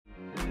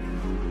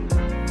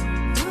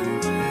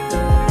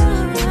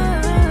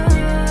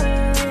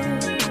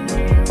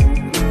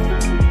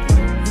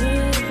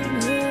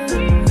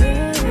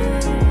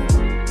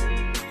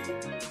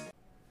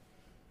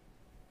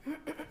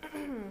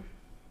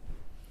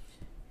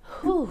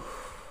Whew.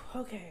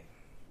 Okay.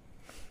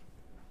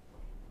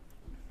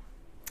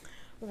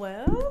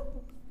 Well,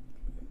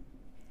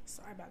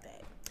 sorry about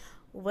that.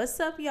 What's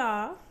up,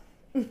 y'all?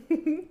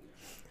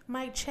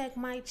 Mic check,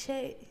 mic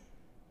check.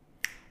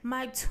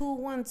 Mic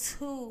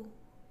 212.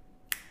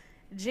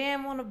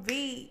 Jam on the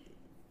beat.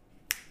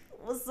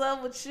 What's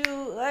up with you?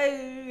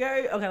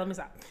 Hey. Okay, let me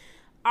stop.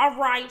 All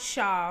right,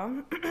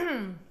 y'all.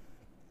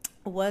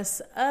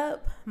 What's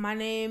up? My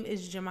name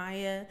is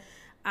Jemiah.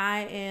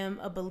 I am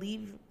a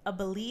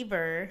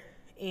believer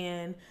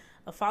and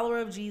a follower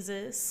of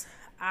Jesus.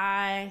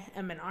 I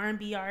am an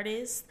R&B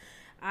artist.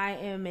 I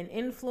am an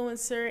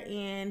influencer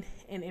and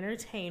an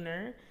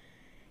entertainer.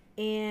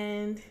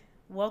 And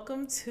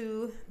welcome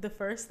to the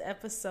first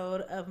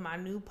episode of my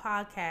new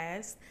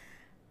podcast.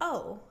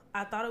 Oh,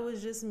 I thought it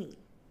was just me.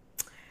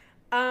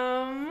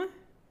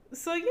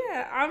 So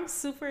yeah, I'm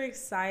super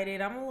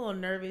excited. I'm a little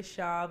nervous,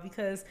 y'all,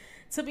 because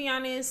to be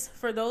honest,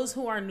 for those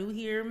who are new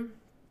here,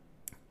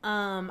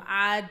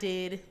 I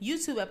did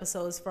YouTube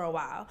episodes for a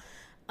while.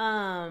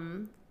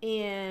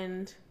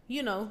 And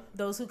you know,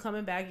 those who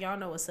coming back, y'all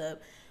know what's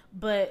up.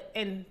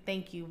 And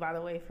thank you, by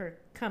the way, for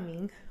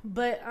coming.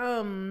 But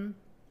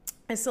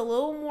it's a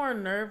little more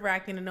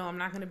nerve-wracking to know I'm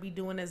not going to be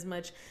doing as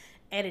much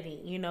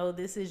editing. You know,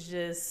 this is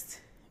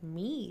just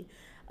me.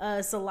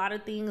 It's a lot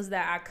of things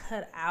that I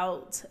cut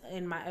out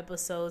in my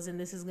episodes, and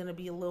this is going to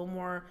be a little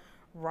more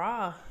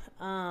raw.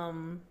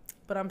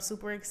 But I'm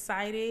super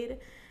excited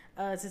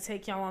to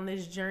take y'all on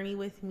this journey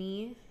with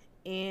me.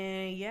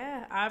 And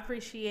yeah, I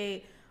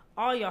appreciate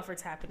all y'all for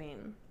tapping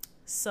in.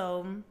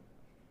 So,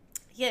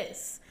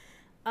 yes.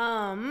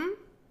 My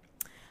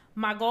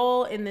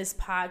goal in this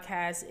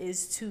podcast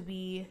is to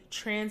be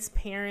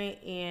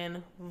transparent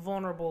and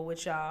vulnerable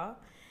with y'all.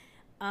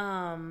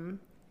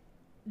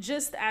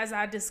 Just as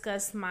I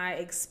discuss my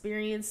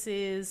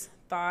experiences,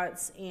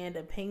 thoughts, and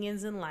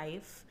opinions in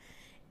life.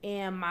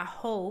 And my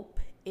hope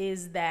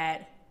is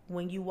that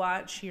when you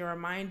watch, you're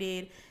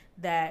reminded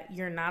that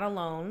you're not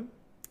alone.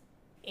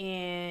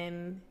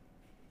 And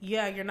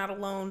yeah, you're not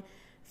alone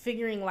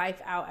figuring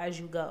life out as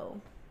you go.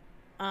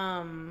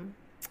 And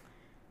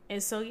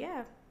so,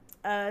 yeah,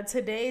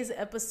 today's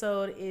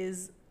episode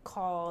is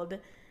called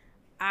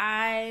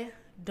I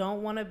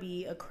Don't Want to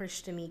Be a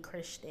Christiany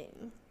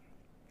Christian.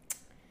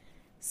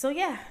 So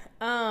yeah,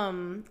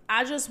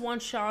 I just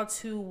want y'all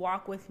to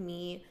walk with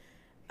me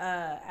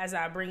as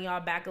I bring y'all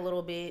back a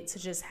little bit to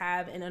just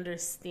have an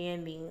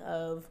understanding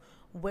of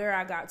where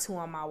I got to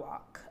on my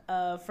walk.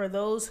 For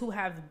those who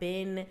have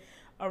been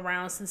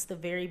around since the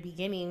very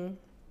beginning,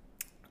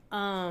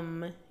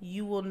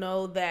 you will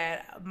know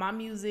that my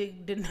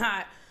music did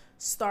not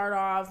start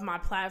off, my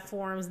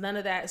platforms, none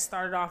of that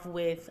started off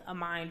with a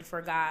mind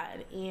for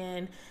God.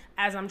 And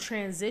as I'm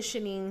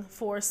transitioning,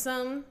 for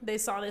some, they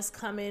saw this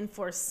coming.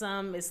 For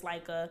some, it's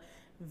like a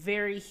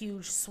very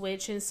huge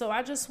switch. And so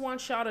I just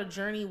want y'all to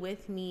journey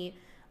with me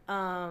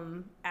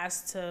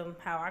as to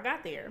how I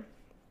got there.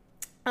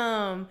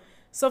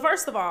 So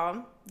first of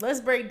all, let's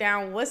break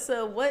down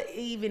what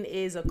even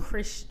is a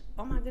Christian.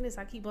 Oh my goodness,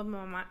 I keep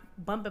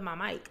bumping my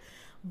mic.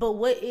 But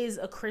what is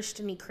a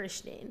Christiany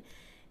Christian?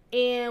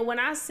 And when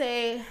I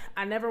say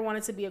I never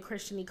wanted to be a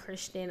Christiany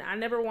Christian, I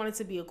never wanted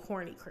to be a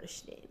corny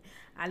Christian.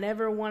 I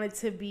never wanted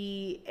to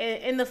be,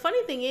 and the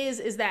funny thing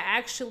is that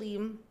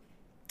actually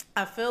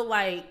I feel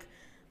like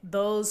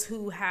those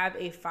who have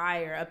a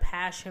fire, a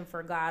passion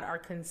for God are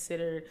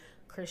considered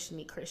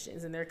Christiany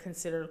Christians, and they're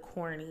considered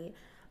corny.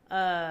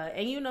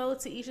 And you know,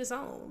 to each his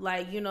own.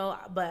 Like, you know,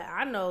 but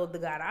I know the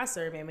God I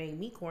serve and made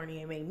me corny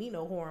and made me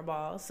no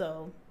hornball.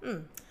 So,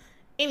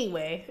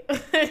 anyway,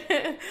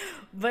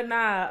 but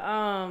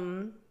nah.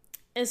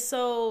 And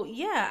so,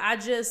 yeah, I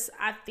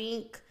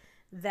think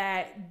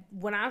that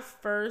when I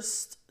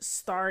first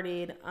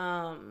started,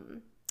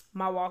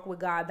 my walk with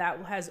God,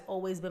 that has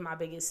always been my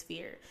biggest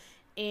fear.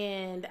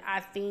 And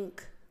I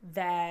think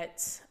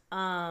that,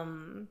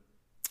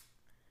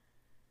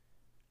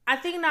 I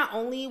think not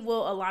only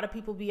will a lot of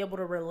people be able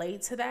to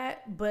relate to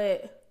that,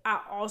 but I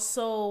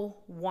also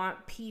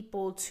want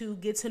people to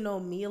get to know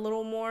me a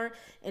little more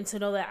and to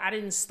know that I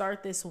didn't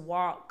start this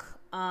walk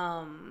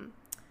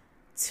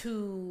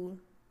to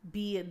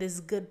be this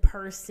good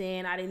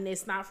person.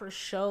 It's not for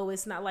show.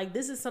 It's not like,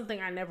 this is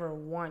something I never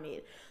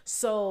wanted.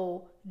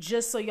 So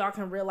just so y'all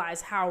can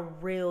realize how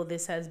real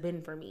this has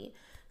been for me.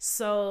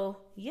 So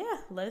yeah,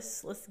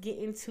 let's get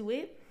into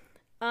it.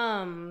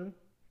 I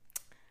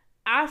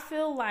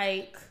feel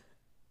like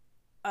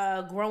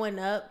growing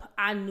up,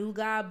 I knew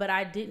God, but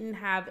I didn't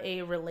have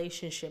a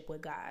relationship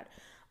with God.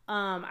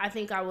 I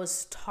think I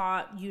was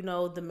taught, you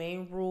know, the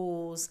main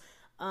rules.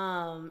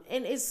 And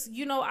it's,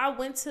 you know, I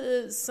went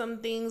to some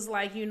things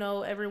like, you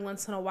know, every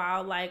once in a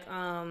while, like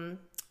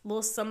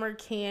little summer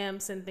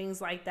camps and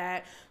things like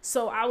that.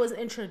 So I was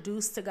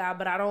introduced to God,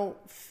 but I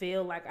don't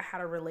feel like I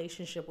had a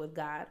relationship with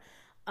God.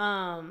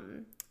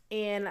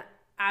 And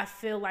I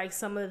feel like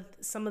some of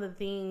the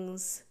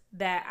things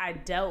that I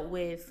dealt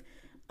with,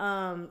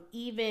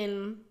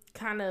 even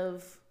kind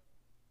of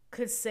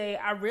could say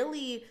I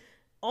really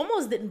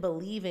almost didn't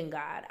believe in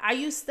God. I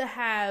used to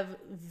have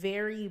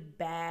very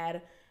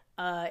bad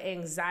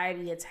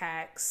anxiety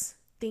attacks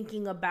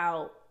thinking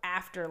about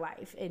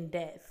afterlife and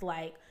death,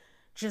 like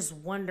just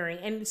wondering.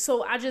 And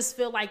so I just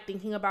feel like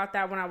thinking about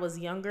that when I was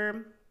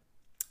younger,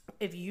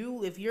 if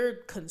you're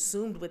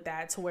consumed with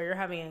that to where you're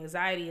having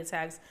anxiety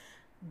attacks,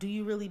 do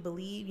you really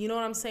believe? You know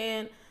what I'm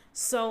saying?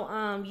 So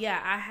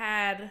yeah, I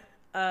had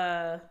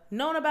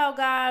known about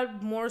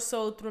God more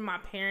so through my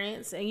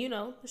parents, and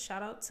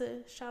shout out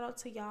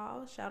to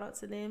y'all, shout out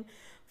to them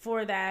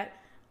for that.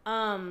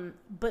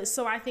 But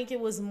so I think it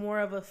was more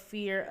of a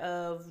fear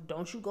of,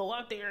 don't you go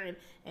out there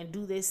and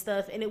do this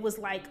stuff. And it was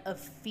like a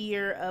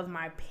fear of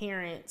my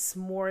parents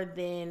more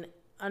than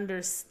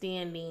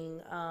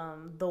understanding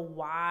the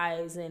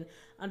whys and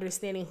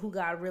understanding who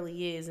God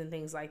really is and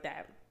things like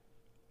that.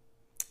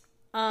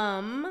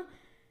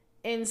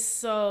 And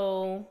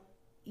so,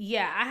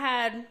 yeah, I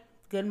had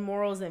good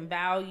morals and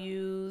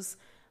values.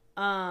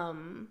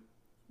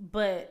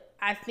 But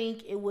I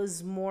think it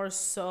was more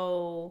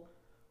so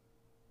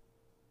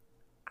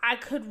I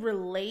could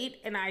relate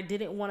and I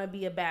didn't want to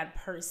be a bad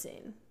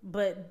person,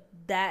 but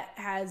that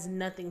has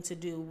nothing to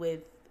do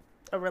with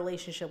a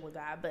relationship with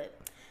God. But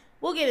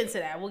we'll get into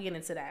that.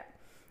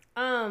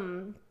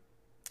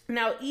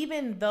 Now,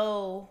 even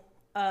though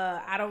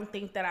I don't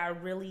think that I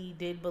really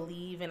did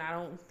believe, and I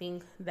don't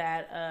think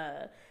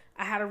that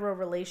I had a real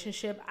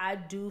relationship, I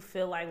do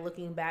feel like,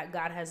 looking back,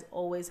 God has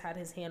always had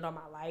his hand on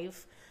my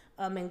life.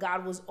 And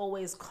God was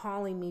always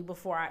calling me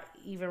before I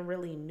even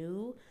really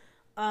knew.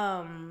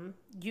 To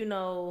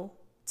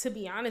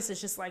be honest,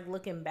 it's just like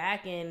looking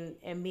back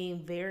and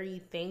being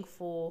very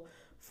thankful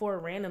for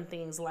random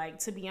things. Like,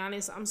 to be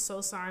honest, I'm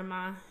so sorry,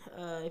 Ma,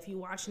 if you're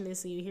watching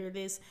this and you hear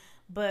this,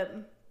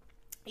 but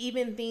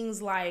even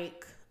things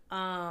like,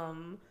 I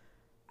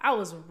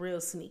was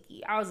real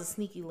sneaky. I was a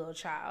sneaky little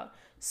child.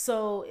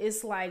 So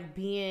it's like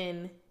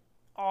being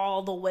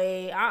all the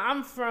way,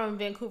 I'm from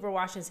Vancouver,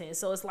 Washington.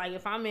 So it's like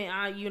if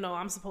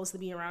I'm supposed to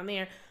be around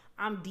there,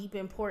 I'm deep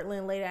in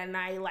Portland late at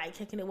night, like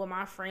kicking it with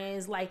my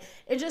friends, like,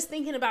 and just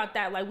thinking about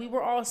that, like, we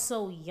were all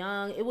so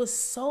young. It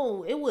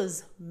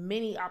was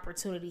many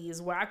opportunities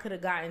where I could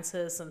have gotten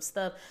to some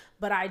stuff,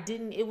 but I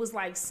didn't. It was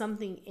like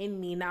something in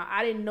me. Now,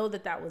 I didn't know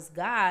that was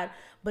God,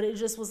 but it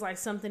just was like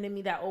something in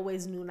me that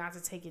always knew not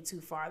to take it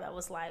too far. That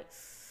was like,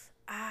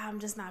 I'm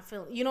just not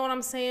feeling, you know what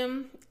I'm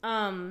saying?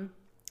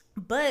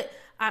 But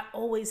I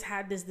always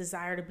had this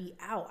desire to be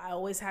out. I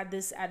always had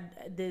this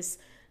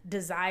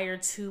desire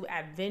to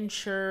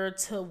adventure,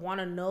 to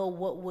want to know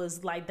what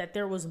was like, that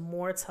there was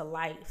more to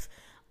life.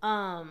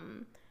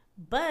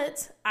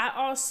 But I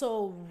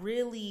also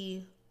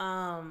really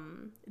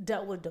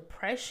dealt with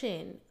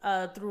depression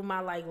through my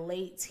like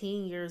late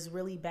teen years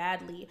really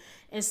badly.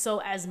 And so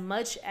as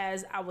much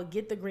as I would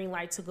get the green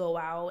light to go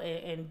out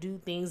and do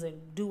things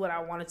and do what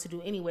I wanted to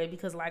do anyway,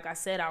 because like I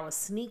said, I was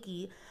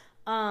sneaky,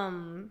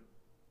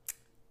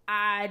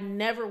 I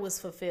never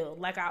was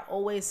fulfilled. Like, I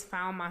always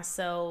found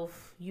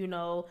myself,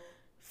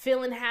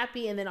 feeling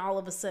happy and then all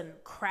of a sudden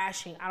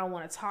crashing. I don't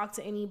want to talk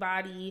to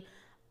anybody.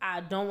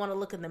 I don't want to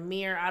look in the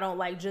mirror. I don't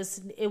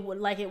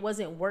it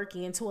wasn't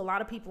working. And to a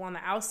lot of people on the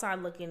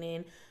outside looking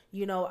in,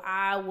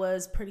 I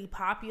was pretty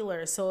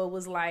popular. So it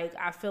was like,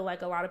 I feel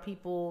like a lot of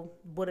people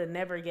would have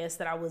never guessed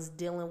that I was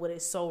dealing with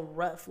it so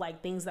rough,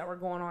 like things that were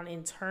going on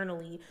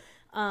internally.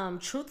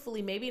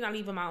 Truthfully, maybe not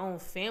even my own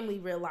family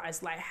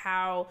realized like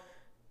how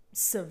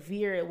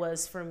severe it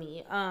was for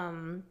me,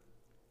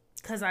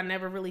 because I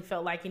never really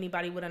felt like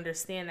anybody would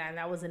understand that. And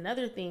that was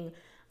another thing,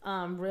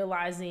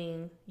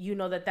 realizing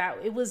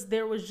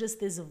there was just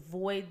this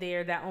void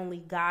there that only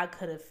God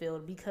could have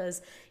filled.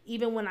 Because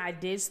even when I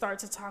did start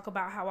to talk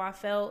about how I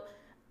felt,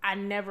 I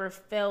never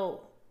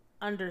felt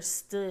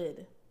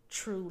understood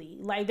truly.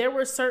 Like, there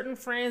were certain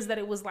friends that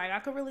it was like, I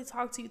could really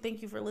talk to you,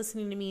 thank you for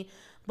listening to me.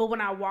 But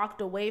when I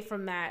walked away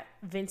from that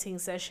venting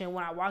session,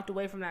 when I walked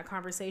away from that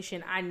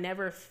conversation, I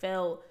never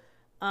felt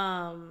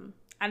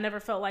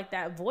like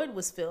that void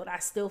was filled. I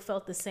still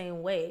felt the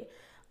same way.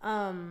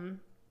 And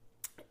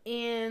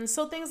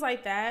so things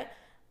like that,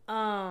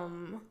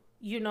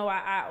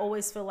 I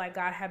always feel like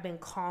God had been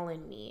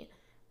calling me.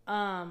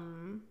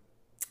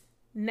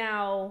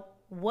 Now,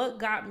 what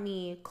got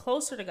me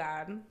closer to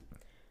God?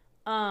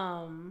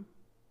 I'm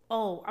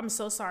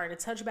so sorry to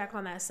touch back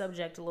on that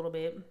subject a little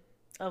bit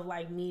of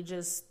like me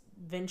just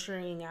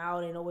venturing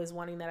out and always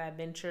wanting that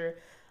adventure.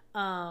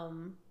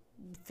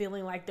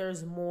 Feeling like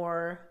there's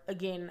more.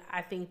 Again,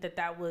 I think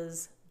that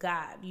was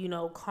God,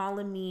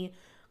 calling me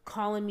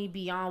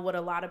beyond what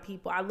a lot of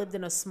people. I lived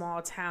in a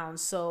small town,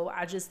 so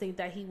I just think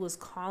that he was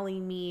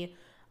calling me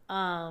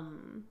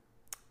to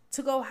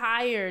go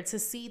higher, to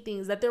see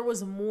things, that there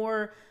was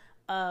more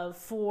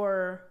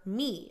for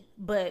me,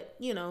 but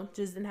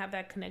just didn't have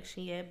that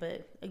connection yet.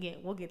 But again,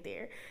 we'll get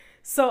there.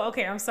 So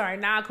okay, I'm sorry,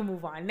 now I can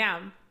move on.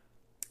 Now,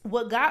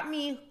 what got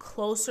me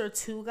closer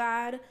to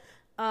God,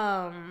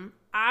 I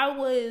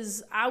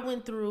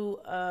went through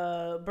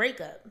a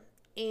breakup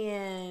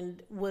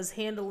and was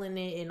handling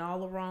it in all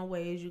the wrong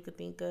ways you could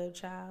think of,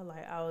 child.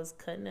 Like, I was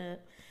cutting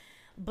up.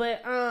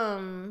 But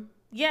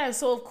yeah,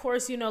 so of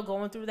course,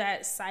 going through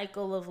that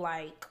cycle of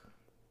like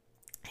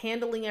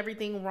handling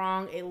everything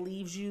wrong, it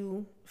leaves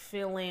you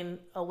feeling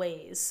a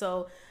ways.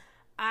 So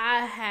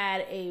I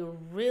had a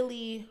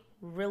really,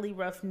 really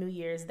rough New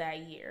Year's that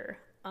year,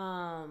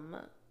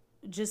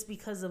 just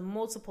because of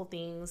multiple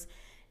things.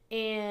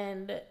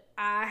 And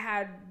I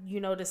had,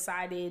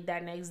 decided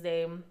that next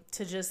day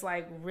to just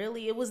like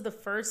really, it was the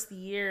first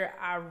year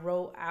I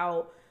wrote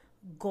out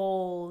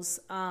goals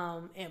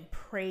and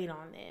prayed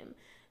on them.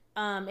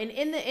 And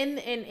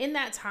in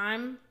that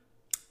time,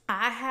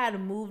 I had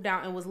moved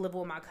out and was living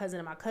with my cousin,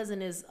 and my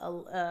cousin is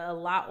a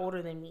lot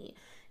older than me.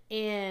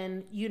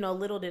 And,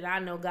 little did I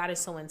know, God is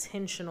so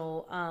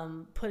intentional,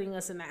 putting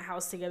us in that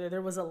house together.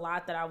 There was a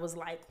lot that I was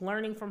like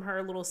learning from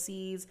her, little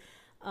seeds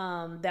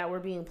that were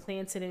being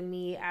planted in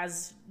me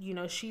as,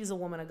 she's a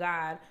woman of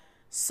God.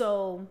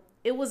 So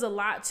it was a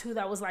lot too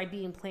that was like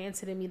being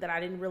planted in me that I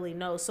didn't really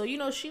know. So,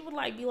 she would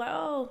like be like,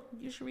 oh,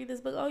 you should read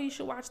this book. Oh, you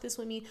should watch this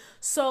with me.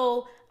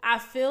 So I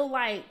feel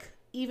like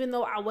even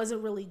though I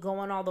wasn't really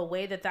going all the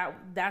way,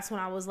 that's when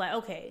I was like,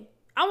 okay,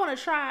 I want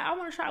to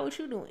try what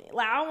you're doing.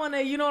 Like, I want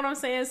to, you know what I'm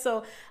saying?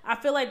 So I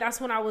feel like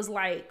that's when I was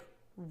like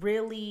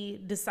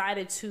really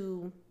decided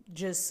to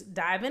just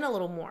dive in a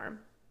little more.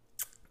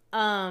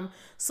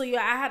 So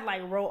yeah, I had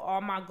like wrote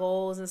all my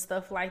goals and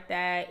stuff like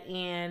that,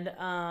 and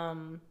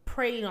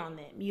prayed on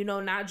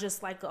them, not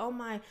just like, oh,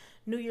 my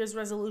New Year's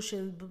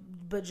resolution,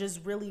 but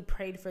just really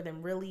prayed for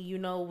them, really,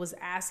 was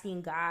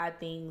asking God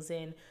things,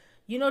 and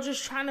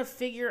just trying to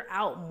figure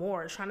out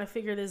more, trying to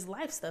figure this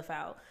life stuff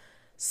out.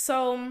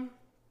 So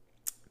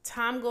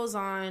time goes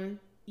on,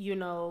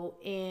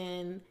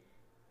 and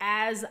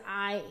as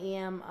I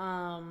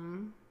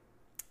am,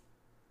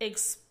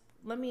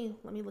 let me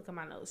look at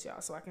my notes,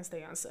 y'all, so I can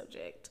stay on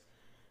subject.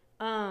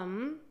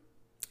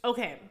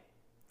 Okay.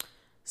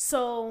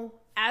 So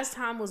as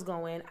time was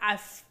going, I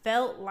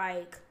felt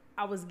like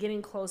I was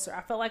getting closer.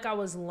 I felt like I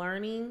was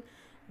learning,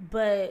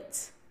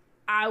 but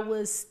I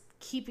was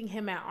keeping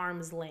him at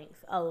arm's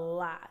length a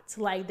lot.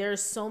 Like,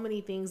 there's so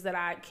many things that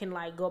I can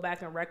like go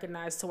back and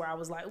recognize to where I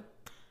was like,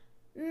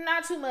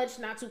 not too much,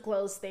 not too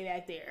close, stay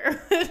back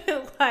there.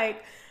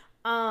 Like,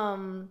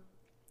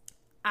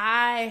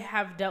 I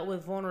have dealt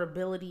with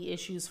vulnerability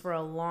issues for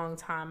a long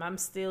time. I'm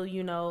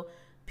still,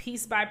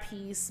 piece by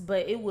piece,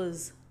 but it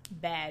was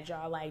bad,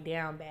 y'all, like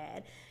down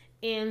bad.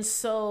 And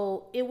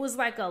so it was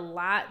like a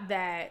lot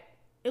that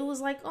it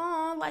was like,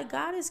 oh, like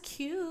God is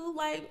cute.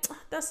 Like,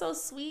 that's so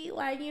sweet.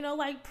 Like,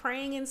 like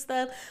praying and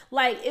stuff.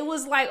 Like, it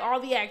was like all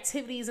the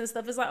activities and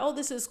stuff. It's like, oh,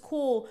 this is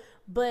cool.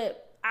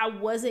 But I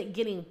wasn't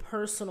getting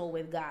personal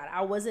with God.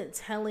 I wasn't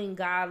telling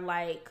God,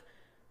 like,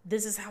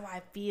 this is how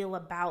I feel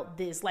about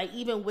this. Like,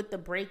 even with the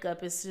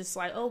breakup, it's just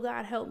like, oh,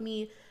 God, help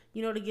me,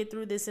 to get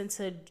through this and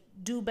to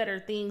do better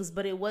things.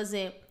 But it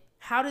wasn't,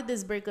 how did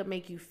this breakup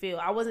make you feel?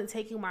 I wasn't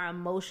taking my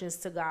emotions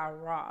to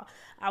God raw.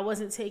 I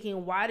wasn't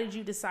taking, why did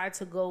you decide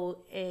to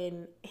go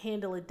and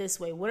handle it this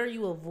way? What are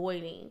you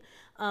avoiding?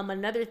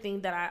 Another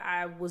thing that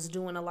I was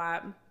doing a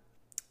lot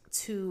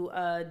to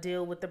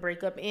deal with the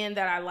breakup, and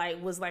that I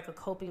like was like a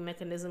coping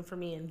mechanism for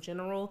me in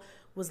general,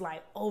 was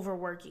like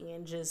overworking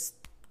and just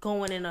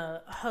going in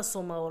a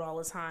hustle mode all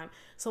the time.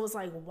 So it's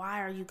like,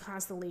 why are you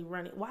constantly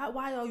running?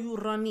 Why are you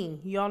running?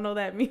 Y'all know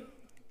that meme?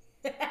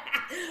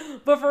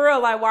 But for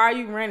real, like, why are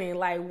you running?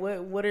 Like,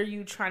 what are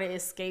you trying to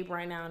escape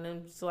right now? And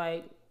it's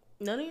like,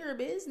 none of your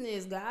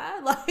business,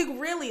 God. Like,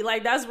 really,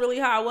 like, that's really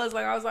how I was.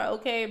 Like, I was like,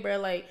 okay, bro,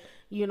 like,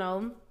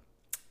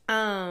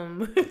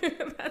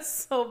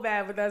 that's so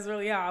bad, but that's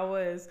really how I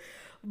was.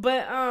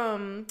 But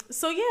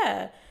so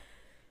yeah.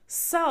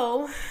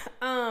 So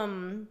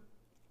then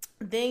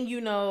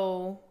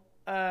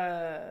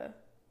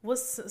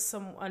what's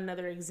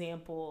another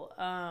example?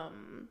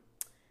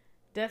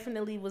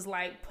 Definitely was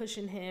like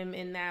pushing him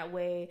in that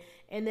way.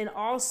 And then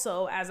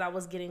also, as I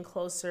was getting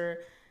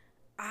closer,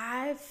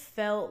 I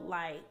felt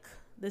like,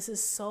 this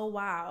is so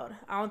wild.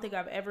 I don't think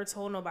I've ever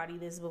told nobody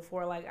this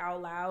before, like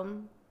out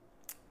loud,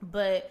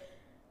 but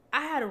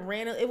I had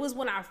it was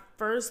when I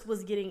first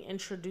was getting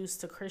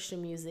introduced to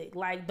Christian music.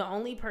 Like, the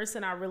only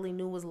person I really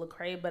knew was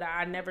Lecrae, but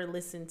I never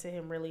listened to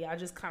him really. I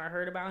just kind of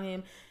heard about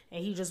him,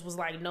 and he just was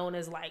like known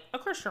as like a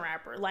Christian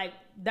rapper. Like,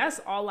 that's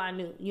all I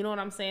knew. You know what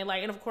I'm saying?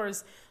 Like, and of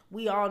course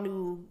we all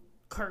knew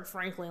Kirk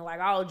Franklin. Like,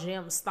 I'll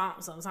jam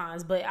stomp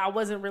sometimes, but I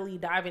wasn't really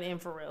diving in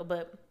for real.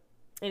 But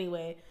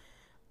anyway,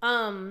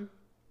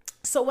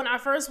 so when I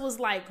first was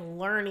like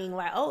learning,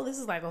 like, oh, this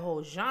is like a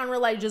whole genre,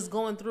 like just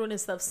going through it and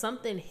stuff,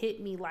 something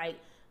hit me like,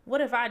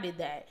 what if I did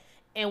that?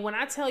 And when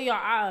I tell y'all,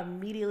 I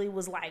immediately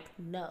was like,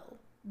 no.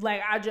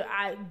 Like,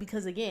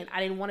 because again,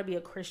 I didn't want to be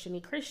a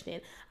Christian.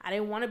 I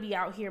didn't want to be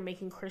out here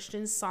making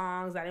Christian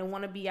songs. I didn't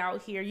want to be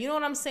out here. You know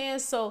what I'm saying?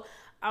 So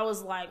I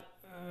was like,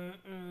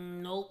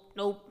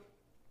 nope.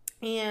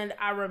 And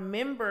I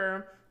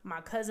remember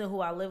my cousin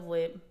who I live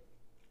with,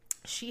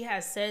 she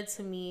has said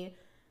to me,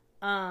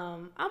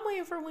 I'm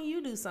waiting for when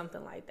you do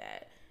something like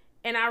that.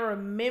 And I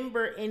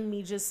remember in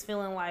me just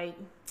feeling like,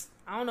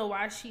 I don't know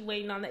why she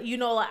waiting on that.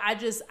 Like,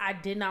 I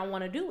did not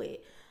want to do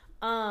it.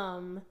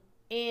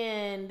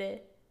 And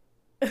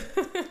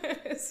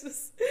It's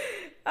just,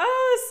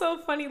 oh, it's so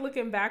funny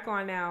looking back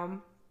on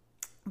now.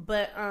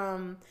 But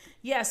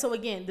yeah, so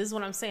again, this is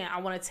what I'm saying. I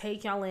want to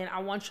take y'all in. I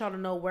want y'all to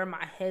know where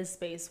my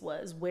headspace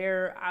was,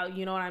 where I,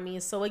 you know what I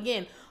mean? So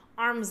again,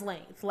 arm's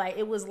length. Like,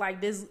 it was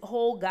like, this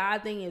whole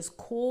God thing is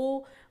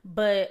cool,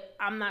 but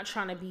I'm not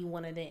trying to be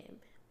one of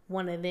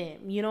them.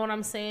 You know what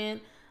I'm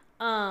saying?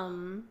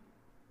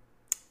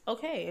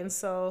 Okay, and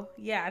so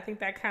yeah, I think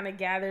that kind of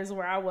gathers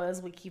where I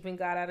was with keeping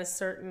God at a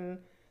certain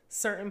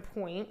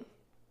point.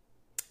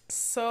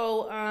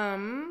 So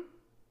I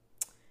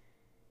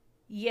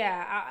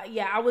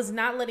was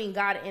not letting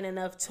God in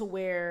enough to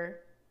where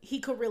he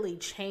could really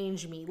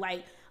change me.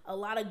 Like, a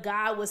lot of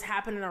God was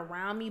happening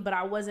around me, but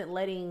I wasn't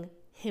letting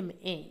him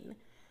in.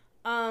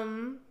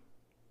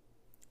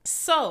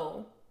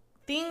 So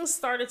things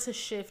started to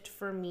shift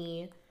for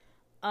me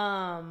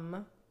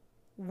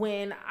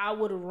when I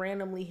would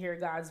randomly hear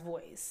God's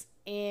voice.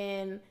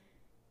 And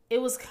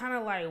it was kind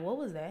of like, what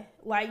was that?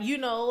 Like, you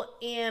know,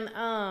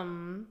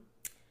 and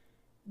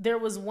there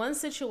was one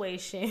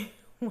situation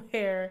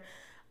where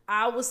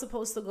I was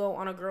supposed to go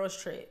on a girls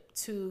trip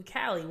to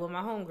Cali with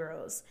my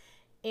homegirls.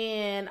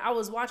 And I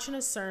was watching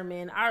a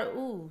sermon. I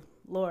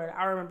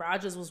remember I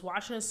just was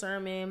watching a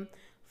sermon,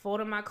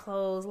 folding my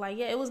clothes. Like,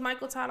 yeah, it was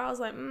Michael Todd. I was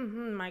like,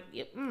 Mike,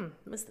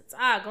 Mr.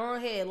 Todd, go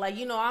ahead. Like,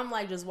 you know, I'm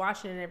like just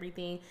watching and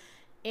everything.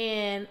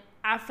 And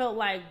I felt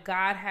like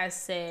God has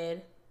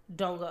said,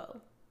 don't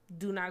go.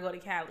 Do not go to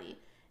Cali.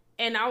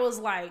 And I was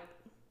like,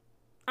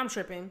 I'm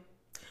tripping.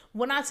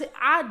 When I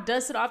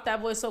dusted off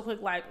that voice so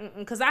quick, like,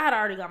 because I had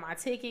already got my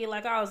ticket.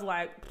 Like, I was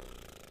like,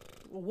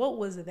 what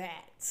was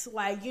that?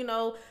 Like, you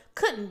know,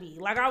 couldn't be.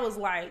 Like, I was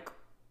like,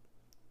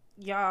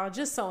 y'all,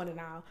 just sewing it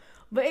out.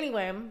 But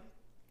anyway,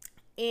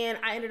 and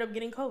I ended up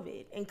getting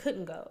COVID and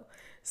couldn't go.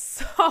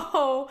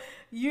 So,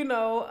 you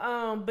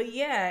know, but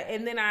yeah.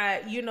 And then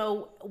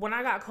when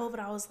I got COVID,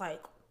 I was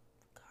like,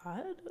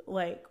 God,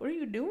 like, what are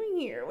you doing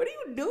here? What are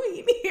you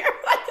doing here?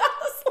 Like, I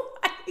was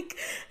like,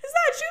 is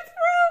that you,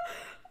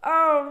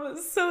 bro?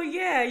 So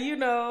yeah, you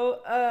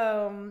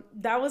know,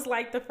 that was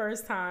like the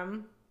first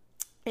time.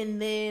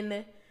 And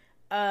then,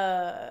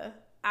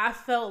 I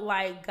felt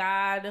like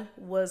God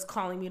was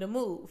calling me to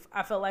move.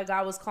 I felt like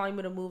God was calling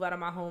me to move out of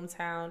my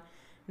hometown.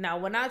 Now,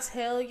 when I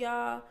tell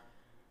y'all,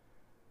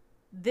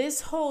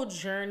 this whole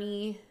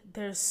journey,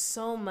 there's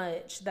so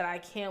much that I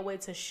can't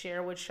wait to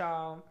share with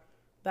y'all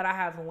that I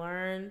have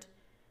learned,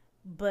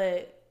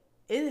 but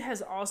it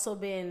has also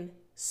been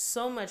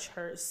so much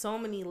hurt, so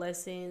many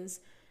lessons,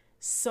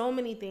 so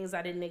many things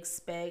I didn't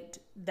expect,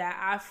 that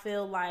I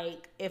feel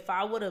like if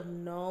I would have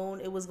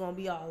known it was going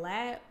to be all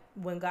that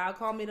when God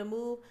called me to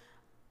move,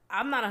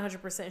 I'm not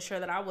 100% sure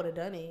that I would have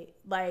done it.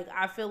 Like,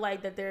 I feel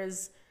like that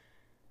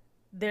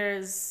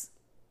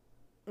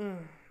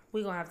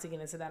we're going to have to get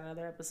into that in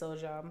another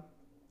episode, y'all.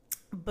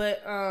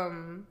 But,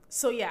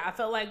 so yeah, I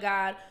felt like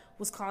God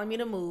was calling me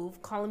to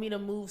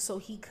move so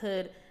he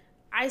could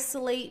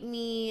isolate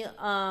me,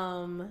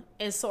 and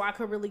so I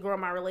could really grow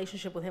my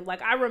relationship with him.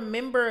 Like, I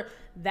remember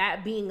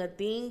that being a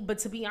thing, but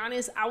to be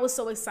honest, I was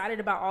so excited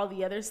about all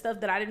the other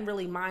stuff that I didn't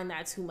really mind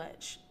that too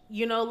much.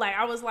 You know, like,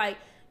 I was like,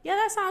 yeah,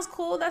 that sounds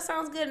cool. That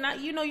sounds good.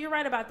 And you know, you're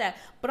right about that.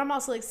 But I'm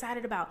also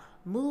excited about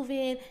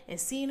moving and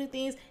seeing new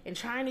things and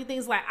trying new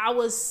things. Like, I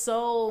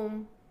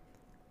wasn't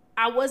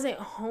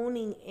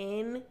honing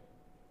in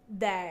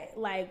that,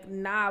 like,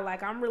 nah,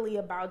 like, I'm really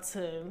about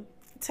to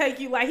take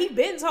you, like, he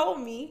been told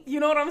me,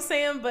 you know what I'm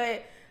saying?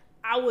 But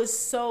I was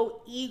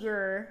so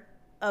eager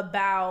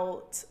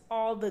about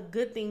all the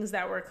good things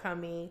that were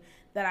coming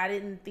that I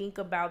didn't think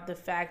about the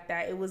fact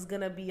that it was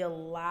gonna be a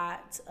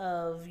lot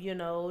of, you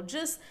know,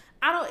 just,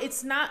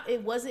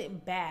 it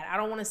wasn't bad. I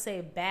don't want to say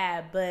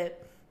bad,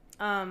 but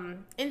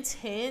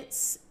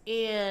intense,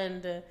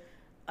 and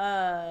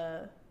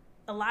a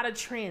lot of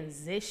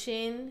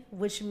transition,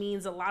 which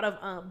means a lot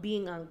of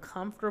being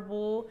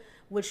uncomfortable,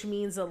 which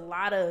means a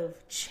lot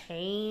of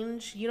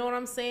change. You know what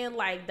I'm saying?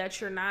 Like,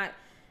 that you're not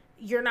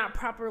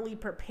properly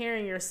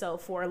preparing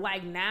yourself for.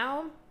 Like,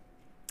 now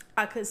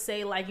I could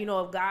say, like, you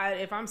know,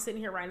 if I'm sitting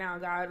here right now,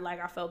 God,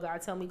 like, I felt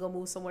God tell me go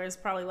move somewhere, it's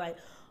probably like,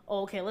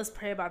 oh, okay, let's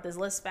pray about this,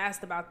 let's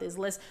fast about this,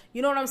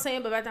 you know what I'm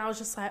saying? But back then I was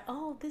just like,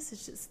 oh, this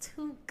is just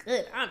too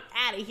good, I'm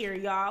out of here,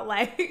 y'all.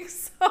 Like,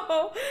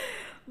 so,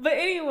 but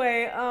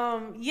anyway,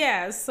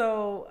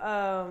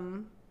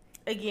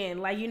 again,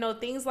 like, you know,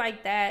 things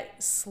like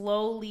that,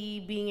 slowly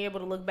being able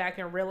to look back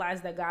and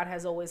realize that God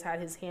has always had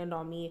his hand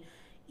on me,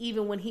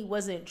 even when he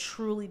wasn't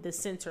truly the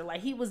center.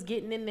 Like, he was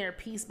getting in there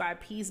piece by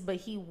piece, but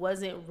he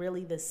wasn't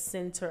really the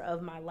center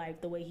of my life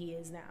the way he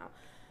is now.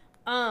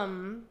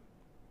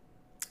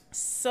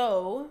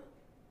 So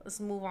let's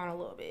move on a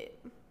little bit.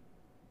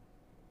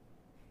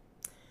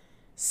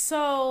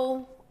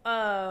 So,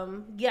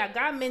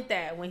 God meant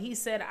that when he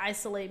said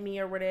isolate me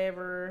or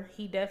whatever.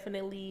 He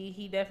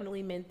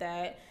definitely meant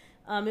that.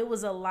 It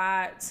was a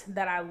lot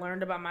that I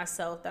learned about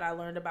myself, that I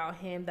learned about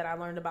him, that I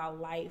learned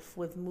about life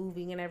with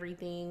moving and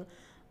everything.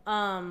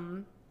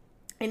 And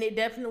it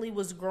definitely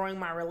was growing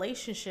my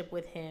relationship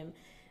with him.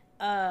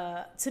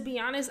 To be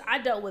honest, I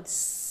dealt with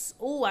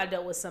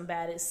some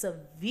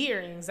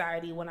severe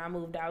anxiety when I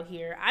moved out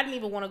here. I didn't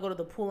even want to go to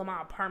the pool in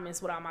my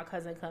apartments without my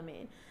cousin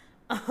coming.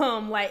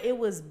 Like, it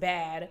was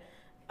bad.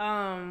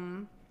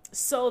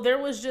 So there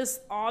was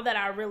just all that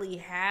I really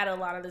had a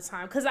lot of the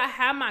time, because I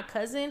had my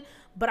cousin,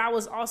 but I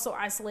was also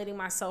isolating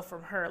myself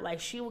from her. Like,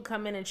 she would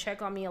come in and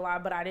check on me a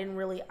lot, but I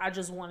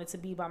just wanted to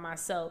be by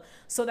myself.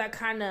 So that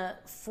kind of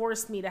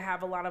forced me to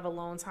have a lot of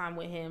alone time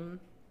with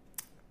him.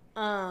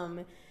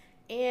 And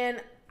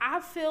I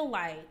feel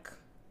like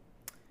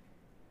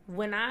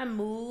when I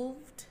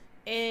moved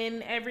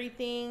and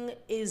everything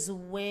is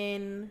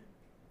when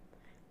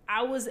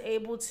I was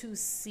able to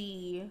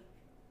see,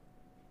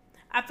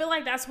 I feel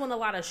like that's when a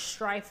lot of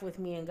strife with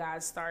me and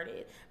God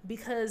started,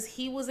 because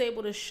he was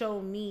able to show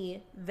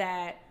me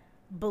that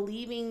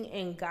believing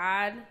in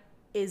God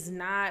is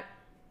not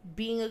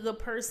being a good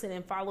person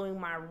and following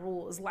my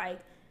rules. Like,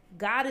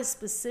 God is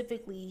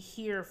specifically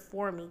here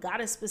for me. God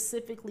is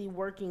specifically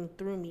working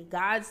through me.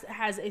 God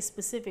has a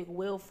specific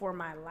will for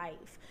my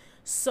life.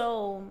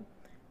 So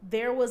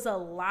there was a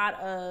lot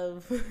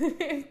of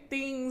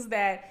things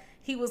that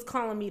he was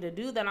calling me to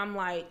do that I'm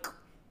like,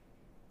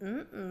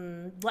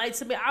 like,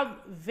 to me, I'm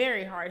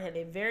very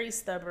hard-headed, very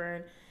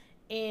stubborn.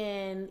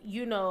 And,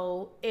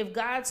 if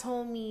God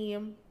told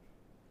me,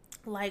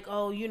 like,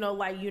 oh,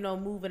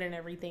 moving and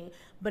everything,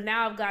 but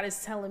now if God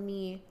is telling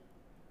me,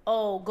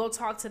 oh, go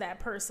talk to that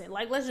person.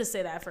 Like, let's just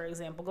say that, for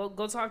example,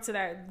 go talk to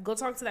that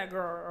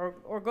girl,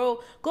 or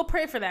go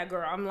pray for that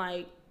girl. I'm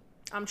like,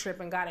 I'm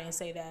tripping. God ain't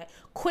say that.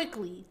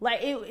 Quickly.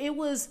 Like, I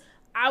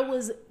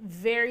was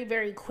very,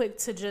 very quick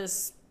to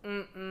just,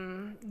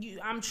 I'm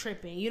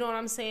tripping. You know what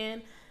I'm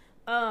saying?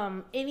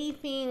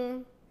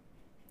 Anything,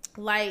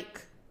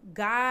 like,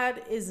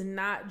 God is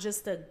not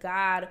just a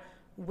God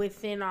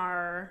within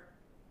our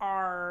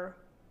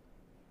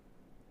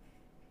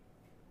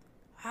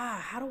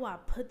how do I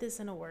put this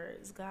into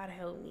words? God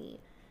help me.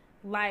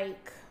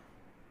 Like,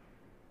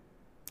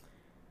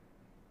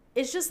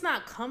 it's just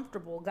not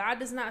comfortable. God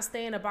does not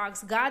stay in a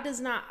box. God does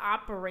not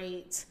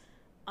operate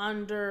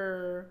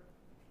under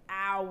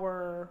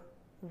our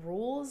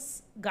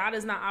rules. God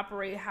does not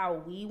operate how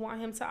we want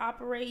him to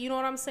operate. You know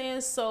what I'm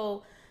saying?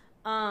 So,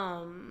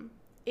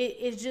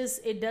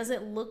 it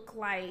doesn't look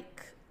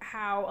like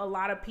how a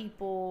lot of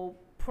people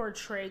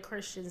portray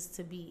Christians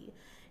to be.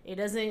 It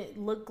doesn't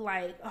look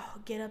like, oh,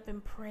 get up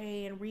and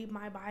pray and read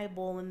my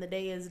Bible and the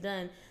day is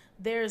done.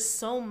 There's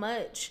so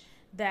much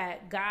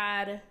that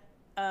God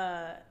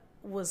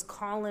was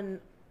calling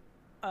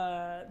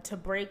to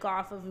break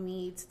off of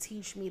me, to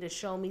teach me, to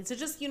show me, to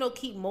just,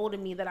 keep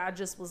molding me, that I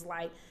just was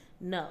like,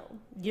 no,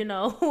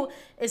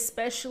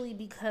 especially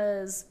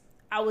because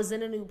I was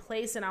in a new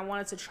place and I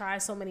wanted to try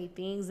so many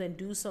things and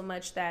do so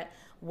much that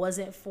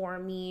wasn't for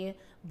me,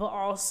 but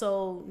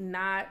also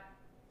not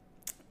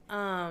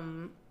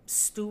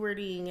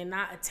stewarding and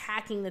not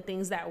attacking the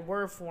things that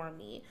were for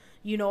me.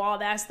 All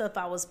that stuff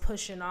I was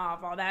pushing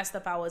off, all that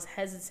stuff I was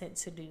hesitant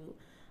to do.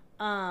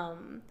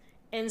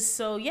 And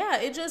so, yeah,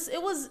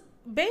 it was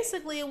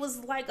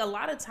like a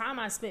lot of time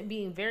I spent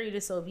being very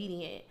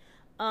disobedient.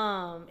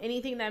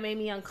 Anything that made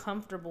me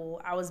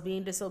uncomfortable, I was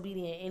being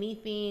disobedient.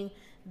 Anything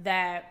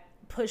that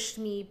pushed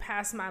me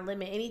past my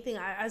limit, anything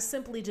I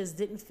simply just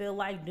didn't feel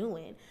like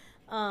doing.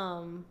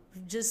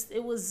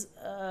 It was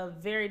a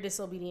very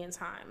disobedient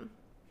time.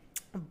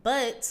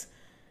 But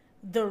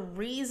the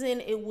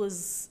reason it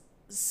was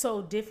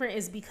so different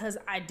is because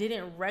I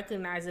didn't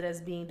recognize it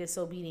as being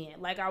disobedient.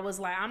 Like, I was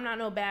like, I'm not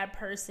no bad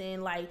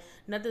person. Like,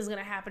 nothing's going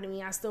to happen to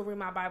me. I still read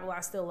my Bible.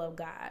 I still love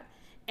God.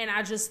 And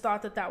I just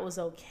thought that was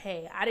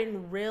okay. I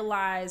didn't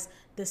realize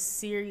the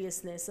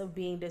seriousness of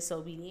being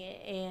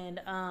disobedient and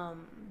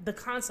the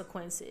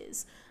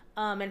consequences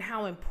and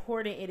how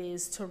important it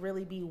is to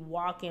really be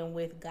walking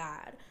with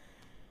God.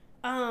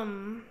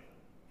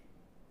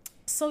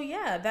 So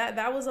yeah,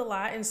 that was a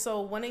lot. And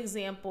so one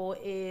example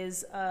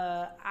is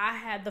I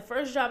had the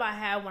first job I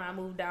had when I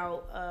moved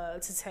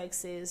out to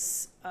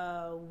Texas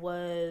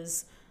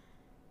was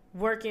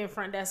working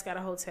front desk at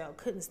a hotel.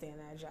 Couldn't stand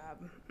that job.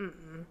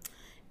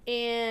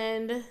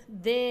 And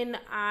then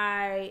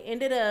I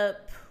ended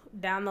up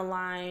down the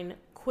line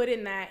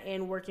quitting that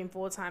and working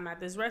full time at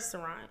this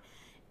restaurant.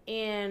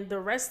 And the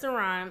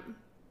restaurant,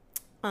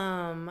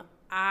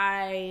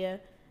 I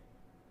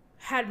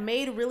had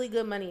made really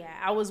good money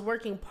at. I was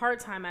working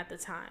part-time at the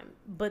time,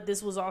 but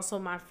this was also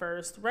my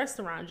first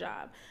restaurant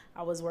job.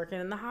 I was working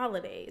in the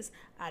holidays.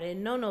 I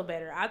didn't know no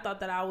better. I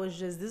thought that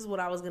this is what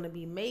I was going to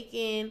be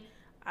making.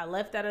 I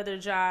left that other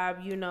job,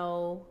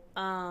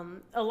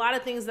 a lot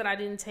of things that I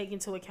didn't take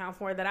into account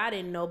for that I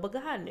didn't know, but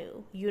God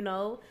knew,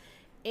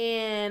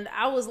 And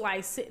I was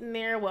like sitting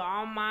there with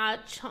all my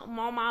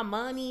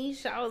money.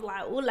 I was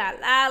like, ooh la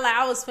la, like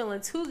I was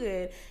feeling too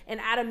good. And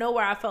out of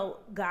nowhere, I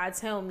felt God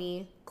tell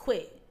me,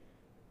 quit.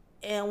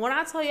 And when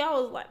I tell you, I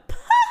was like,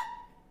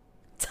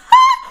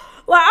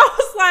 like, I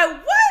was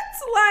like, what?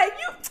 Like,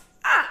 you,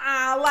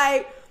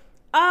 like,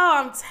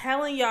 oh, I'm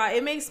telling y'all,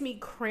 it makes me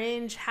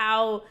cringe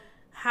how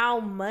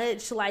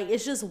much, like,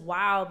 it's just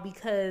wild,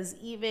 because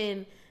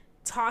even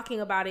talking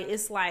about it,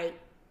 it's like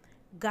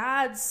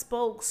God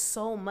spoke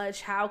so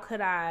much. How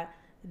could I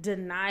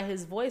deny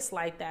his voice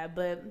like that?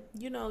 But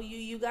you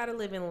gotta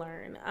live and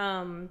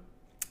learn.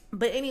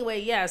 But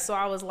anyway, yeah, so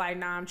I was like,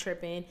 nah, I'm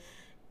tripping.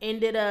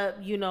 Ended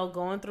up,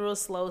 going through a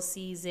slow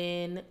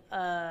season.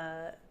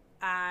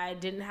 I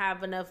didn't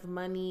have enough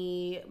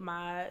money.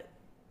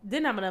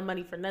 Didn't have enough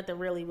money for nothing,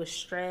 really. Was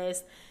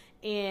stressed.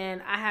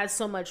 And I had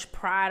so much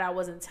pride, I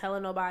wasn't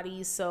telling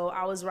nobody. So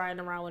I was riding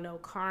around with no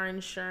car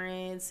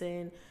insurance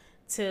and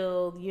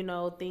till,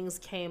 things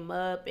came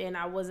up and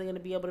I wasn't going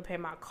to be able to pay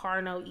my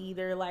car note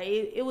either. Like,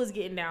 it was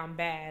getting down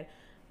bad.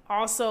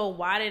 Also,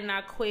 why didn't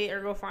I quit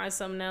or go find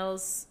something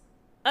else?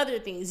 Other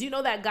things,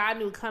 that God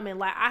knew coming.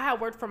 Like, I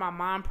had worked for my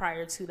mom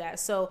prior to that.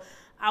 So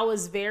I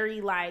was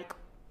very, like,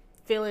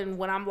 feeling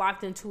when I'm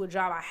locked into a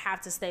job, I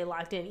have to stay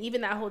locked in. Even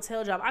that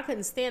hotel job, I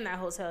couldn't stand that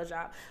hotel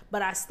job,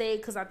 but I stayed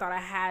because I thought I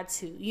had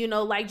to,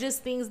 like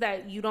just things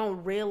that you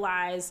don't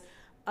realize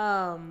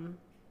about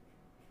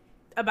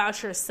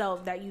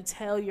yourself, that you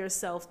tell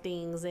yourself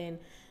things and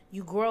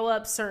you grow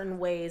up certain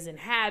ways and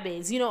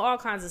habits, all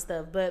kinds of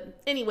stuff.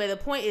 But anyway, the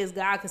point is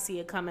God could see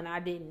it coming. I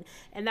didn't.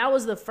 And that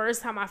was the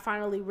first time I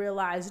finally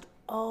realized,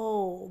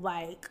 oh,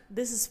 like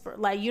this is for,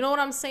 like, you know what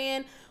I'm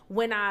saying?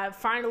 When I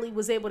finally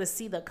was able to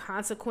see the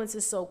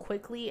consequences so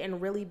quickly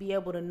and really be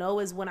able to know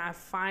is when I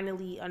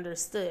finally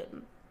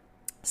understood.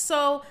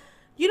 So,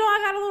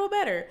 I got a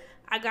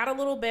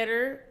little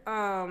better.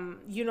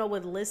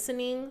 With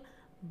listening,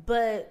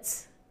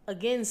 but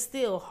again,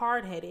 still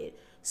hard-headed.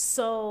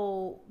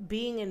 So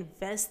being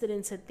invested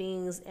into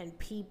things and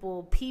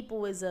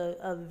people is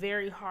a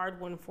very hard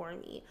one for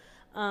me.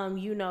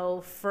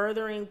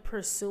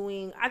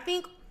 Pursuing. I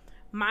think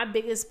my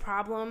biggest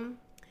problem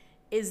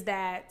is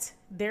that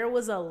there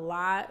was a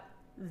lot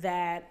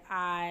that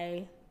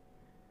I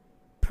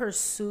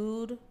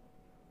pursued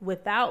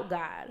without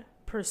God,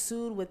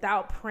 pursued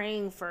without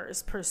praying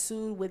first,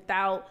 pursued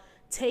without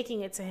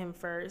taking it to him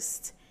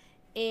first.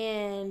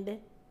 And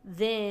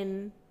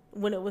then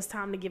when it was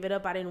time to give it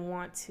up, I didn't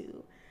want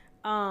to,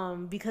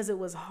 because it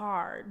was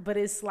hard. But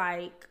it's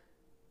like,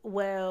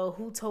 well,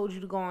 who told you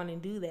to go on and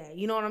do that?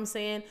 You know what I'm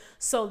saying?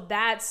 So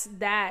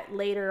that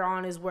later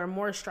on is where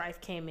more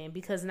strife came in,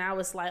 because now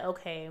it's like,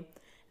 okay,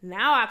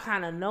 now I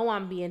kind of know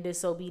I'm being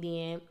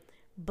disobedient,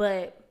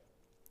 but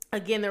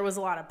again, there was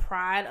a lot of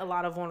pride, a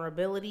lot of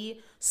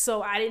vulnerability.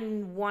 So I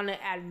didn't want to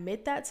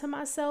admit that to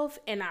myself.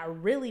 And I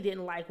really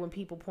didn't like when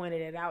people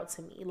pointed it out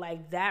to me.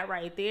 Like, that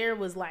right there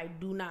was like,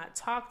 do not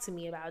talk to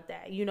me about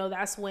that.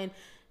 That's when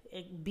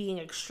being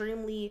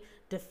extremely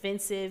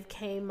defensive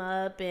came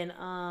up, and,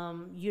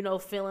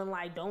 feeling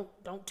like,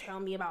 don't tell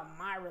me about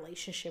my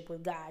relationship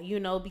with God,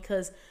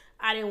 because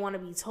I didn't want to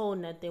be told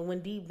nothing,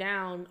 when deep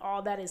down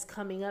all that is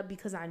coming up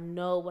because I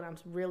know what I'm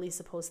really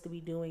supposed to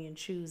be doing and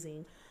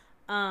choosing.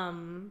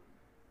 And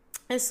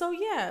so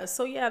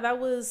that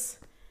was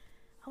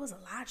a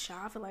lot, y'all.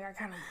 I feel like I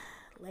kind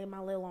of laid my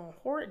little on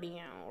hoard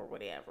down or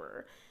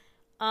whatever.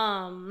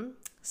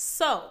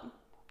 So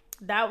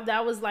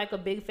that was like a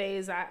big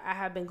phase I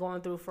have been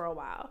going through for a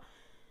while.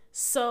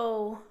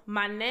 So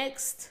my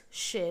next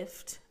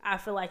shift, I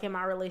feel like, in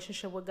my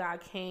relationship with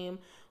God came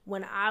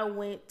when I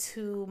went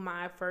to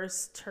my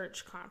first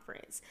church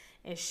conference.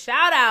 And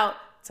shout out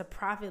to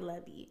Prophet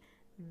Levy.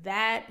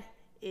 That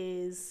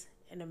is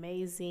an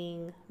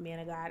amazing man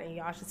of God, and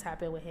y'all should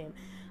tap in with him.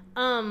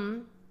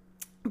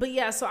 But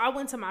yeah, so I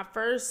went to my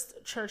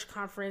first church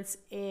conference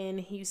in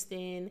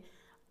Houston,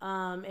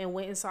 and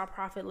went and saw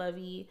Prophet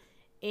Levy,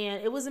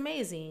 and it was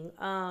amazing.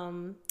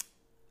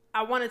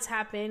 I want to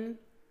tap in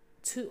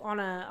on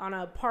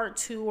a part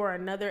 2 or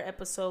another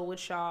episode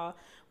with y'all,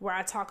 where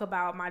I talk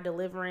about my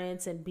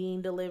deliverance and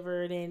being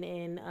delivered,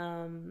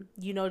 and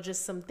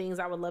just some things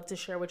I would love to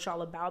share with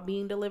y'all about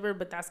being delivered,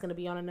 but that's going to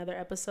be on another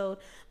episode.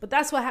 But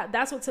that's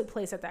what took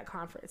place at that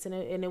conference, and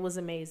it was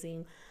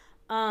amazing.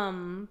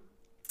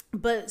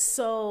 But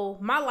so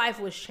my life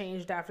was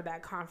changed after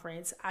that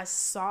conference. I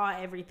saw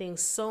everything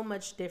so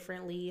much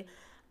differently.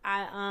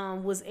 I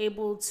was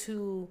able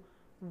to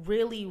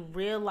really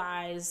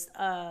realize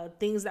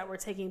things that were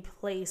taking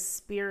place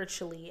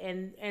spiritually,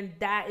 and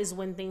that is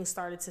when things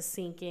started to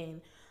sink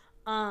in.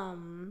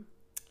 And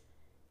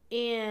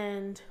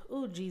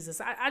oh Jesus,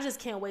 I just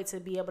can't wait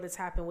to be able to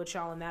tap in with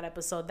y'all in that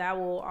episode. That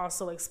will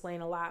also explain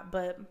a lot.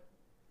 But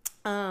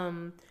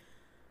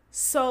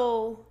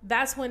so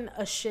that's when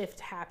a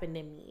shift happened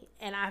in me,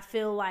 and I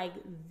feel like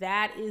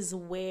that is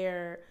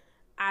where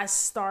I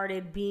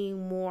started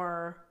being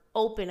more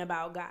open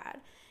about God,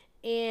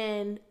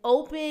 and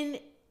open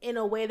in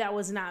a way that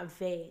was not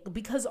vague,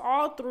 because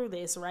all through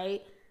this,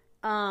 right,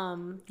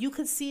 you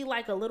could see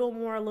like a little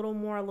more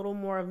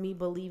of me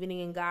believing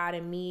in God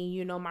and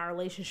me, my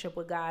relationship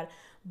with God,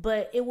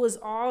 but it was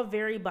all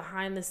very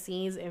behind the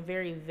scenes and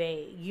very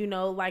vague,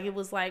 like it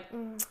was like,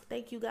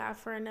 thank you God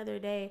for another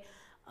day,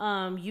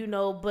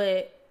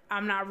 but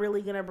I'm not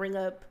really gonna bring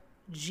up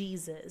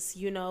Jesus,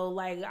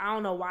 like I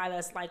don't know why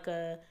that's like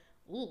a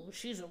ooh,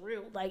 she's a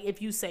real, like,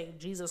 if you say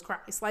Jesus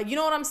Christ, like, you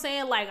know what I'm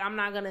saying? Like, I'm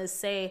not going to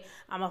say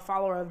I'm a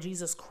follower of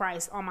Jesus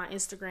Christ on my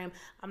Instagram.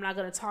 I'm not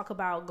going to talk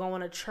about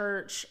going to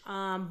church.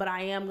 But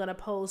I am going to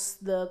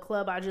post the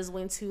club I just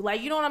went to.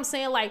 Like, you know what I'm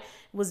saying? Like,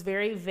 it was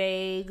very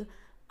vague.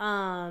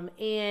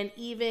 And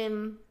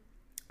even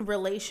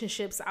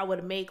relationships I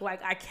would make,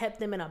 like, I kept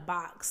them in a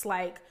box.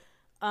 Like,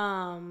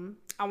 I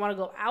want to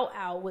go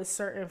out with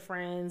certain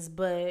friends,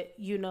 but,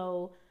 you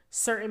know,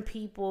 certain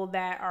people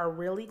that are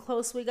really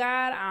close with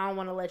God, I don't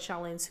want to let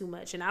y'all in too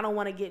much. And I don't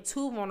want to get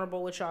too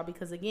vulnerable with y'all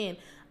because, again,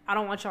 I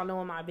don't want y'all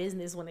knowing my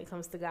business when it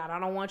comes to God. I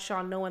don't want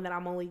y'all knowing that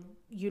I'm only,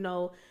 you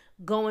know,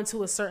 going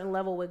to a certain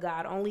level with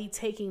God, only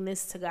taking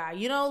this to God.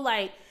 You know,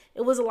 like,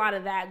 it was a lot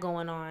of that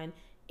going on.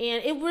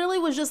 And it really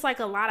was just like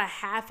a lot of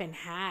half and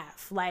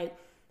half. Like,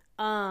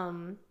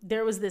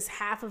 there was this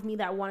half of me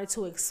that wanted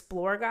to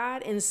explore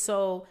God. And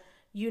so,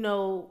 you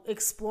know,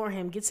 explore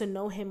him, get to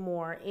know him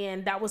more.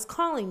 And that was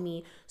calling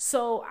me.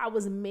 So I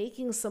was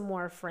making some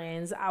more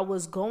friends. I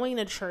was going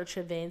to church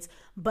events,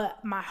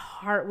 but my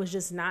heart was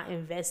just not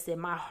invested.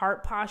 My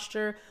heart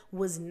posture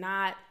was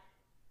not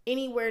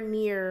anywhere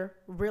near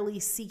really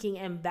seeking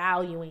and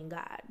valuing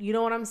God. You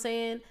know what I'm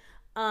saying?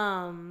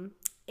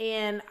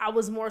 And I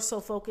was more so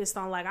focused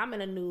on, like, I'm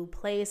in a new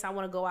place. I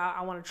want to go out.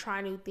 I want to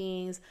try new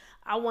things.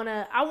 I want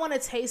a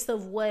taste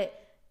of what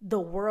the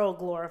world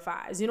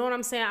glorifies. You know what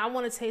I'm saying? I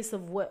want a taste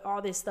of what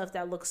all this stuff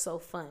that looks so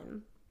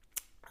fun.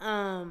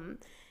 And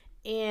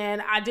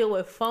I deal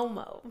with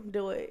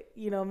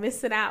FOMO,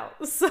 missing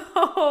out. So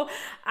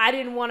I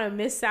didn't want to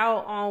miss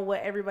out on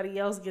what everybody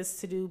else gets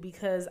to do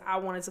because I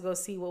wanted to go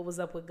see what was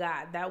up with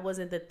God. That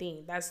wasn't the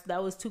thing.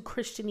 That was too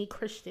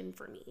Christian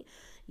for me,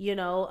 you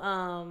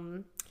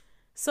know?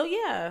 So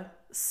yeah.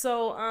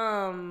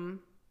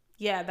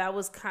 Yeah, that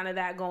was kind of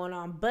that going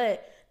on.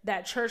 But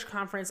that church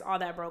conference, all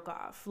that broke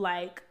off.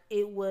 Like,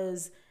 it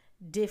was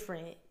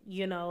different,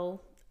 you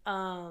know?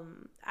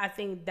 I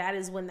think that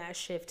is when that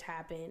shift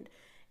happened.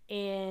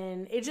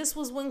 And it just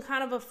was when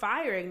kind of a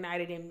fire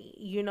ignited in me,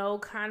 you know,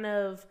 kind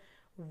of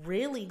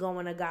really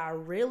going to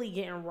God, really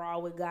getting raw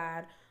with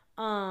God.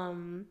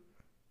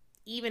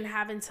 Even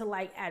having to,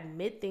 like,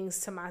 admit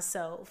things to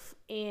myself.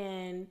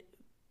 And,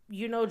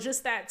 you know,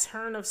 just that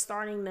turn of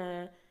starting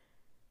to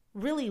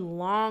really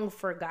long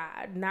for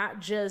God, not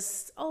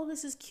just, oh,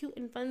 this is cute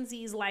and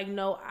funsies. Like,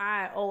 no,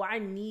 I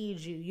need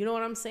you. You know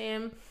what I'm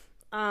saying?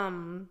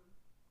 And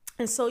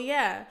so,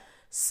 yeah.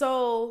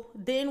 So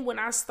then when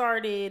I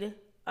started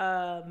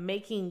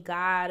making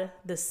God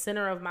the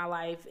center of my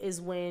life is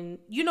when,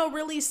 you know,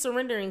 really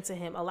surrendering to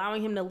him,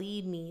 allowing him to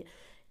lead me,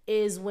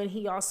 is when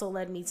he also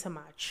led me to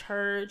my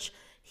church.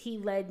 He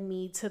led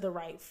me to the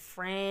right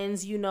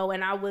friends, you know,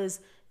 and I was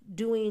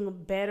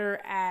doing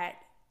better at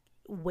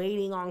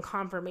waiting on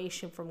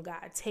confirmation from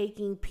God,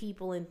 taking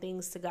people and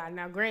things to God.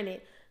 Now,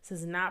 granted, this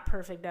is not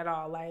perfect at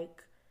all.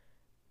 Like,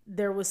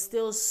 there was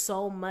still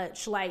so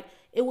much, like,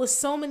 it was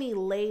so many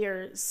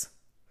layers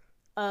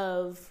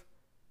of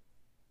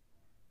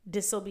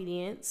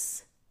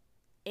disobedience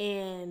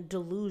and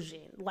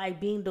delusion,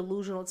 like being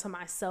delusional to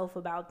myself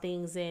about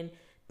things and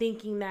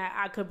thinking that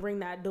I could bring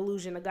that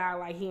delusion to God,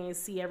 like he didn't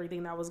see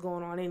everything that was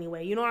going on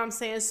anyway. You know what I'm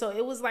saying? So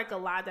it was like a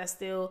lot that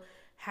still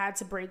had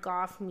to break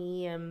off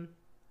me and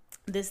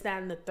this,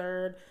 that, and the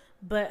third.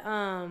 But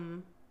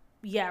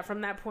yeah,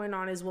 from that point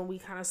on is when we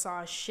kind of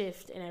saw a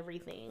shift in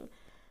everything.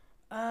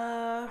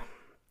 And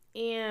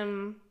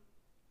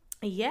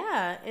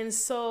yeah, and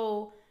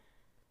so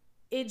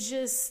it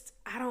just,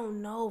 I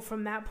don't know,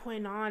 from that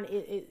point on,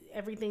 it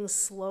everything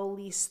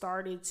slowly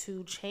started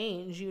to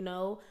change, you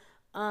know.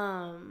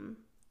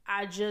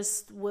 I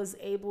just was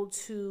able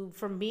to,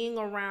 from being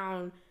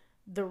around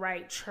the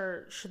right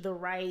church, the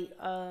right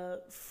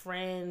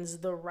friends,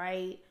 the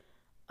right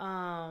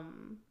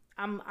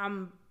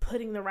I'm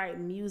putting the right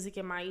music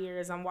in my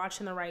ears. I'm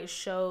watching the right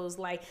shows,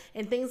 like,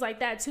 and things like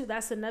that too.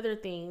 That's another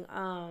thing.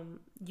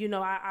 You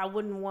know, I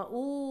wouldn't want,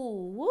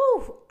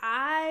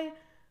 I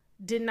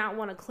did not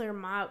want to clear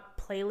my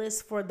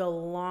playlist for the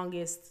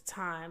longest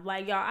time.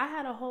 Like, y'all, I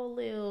had a whole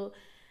little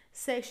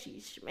sexy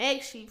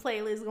schmexy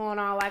playlist going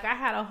on. Like, I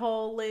had a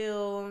whole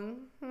little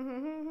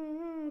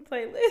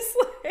playlist,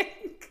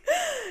 like,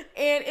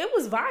 and it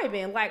was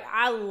vibing. Like,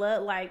 I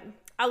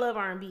love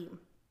R&B.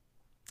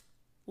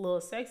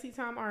 Little sexy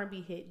time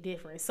R&B hit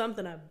different.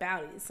 Something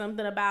about it.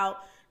 Something about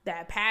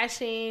that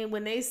passion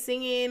when they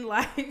singing,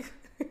 like,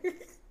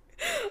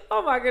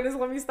 oh my goodness,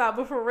 let me stop.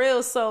 But for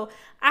real, so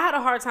I had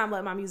a hard time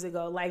letting my music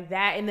go like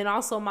that. And then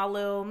also my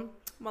little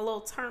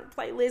turn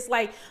playlist,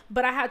 like,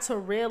 but I had to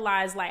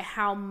realize, like,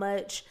 how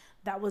much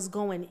that was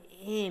going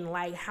in,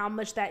 like how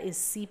much that is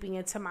seeping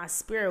into my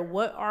spirit.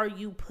 What are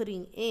you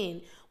putting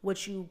in?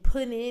 What you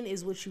put in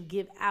is what you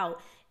give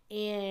out.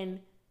 And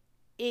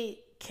it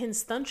can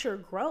stunt your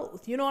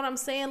growth. You know what I'm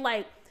saying?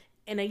 Like,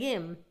 and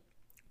again,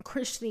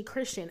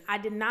 Christian. I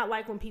did not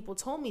like when people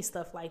told me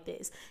stuff like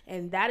this.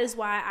 And that is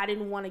why I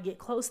didn't want to get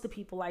close to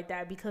people like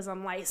that, because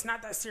I'm like, it's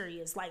not that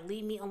serious. Like,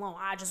 leave me alone.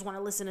 I just want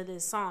to listen to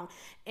this song.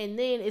 And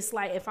then it's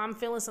like, if I'm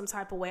feeling some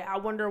type of way, I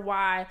wonder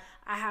why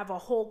I have a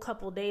whole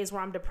couple days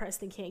where I'm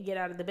depressed and can't get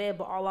out of the bed,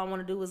 but all I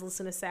want to do is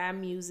listen to sad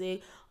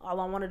music. All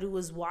I want to do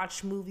is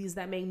watch movies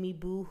that make me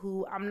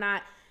boo-hoo. I'm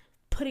not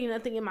putting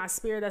nothing in my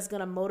spirit that's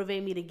going to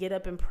motivate me to get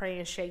up and pray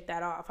and shake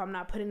that off. I'm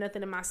not putting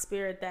nothing in my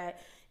spirit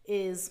that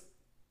is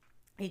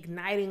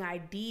igniting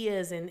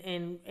ideas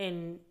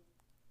and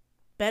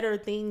better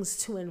things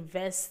to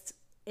invest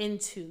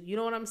into. You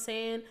know what I'm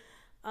saying?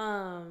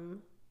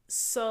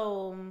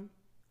 So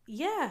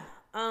yeah,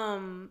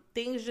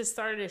 things just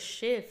started to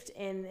shift,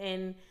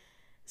 and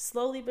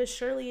slowly but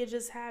surely it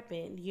just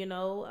happened, you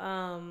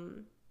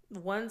know.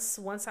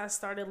 Once I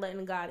started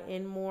letting God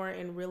in more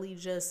and really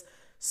just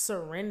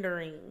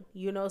surrendering,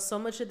 you know, so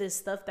much of this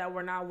stuff that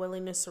we're not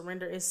willing to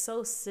surrender is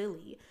so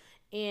silly.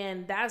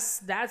 And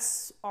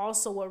that's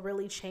also what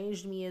really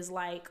changed me, is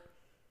like,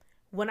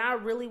 when I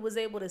really was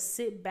able to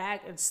sit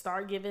back and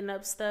start giving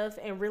up stuff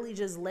and really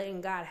just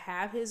letting God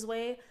have his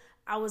way,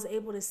 I was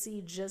able to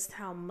see just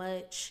how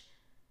much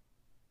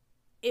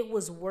it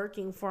was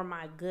working for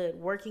my good,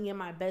 working in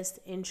my best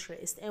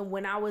interest. And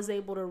when I was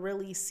able to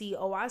really see,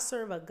 oh, I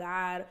serve a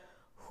God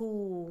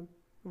who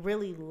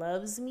really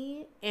loves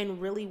me and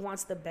really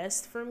wants the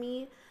best for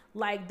me.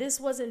 Like,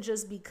 this wasn't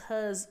just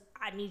because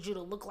I need you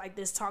to look like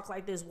this, talk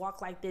like this,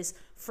 walk like this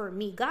for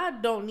me.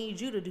 God don't need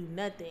you to do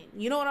nothing.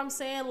 You know what I'm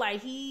saying?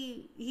 Like,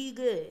 he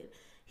good.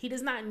 He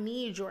does not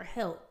need your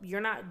help. You're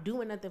not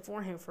doing nothing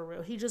for him for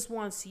real. He just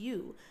wants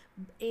you.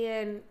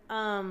 And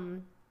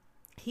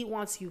he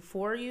wants you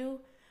for you,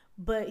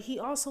 but he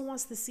also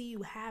wants to see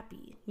you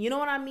happy. You know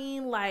what I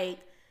mean? Like,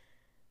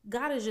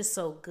 God is just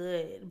so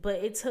good. But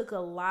it took a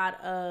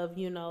lot of,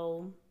 you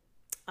know,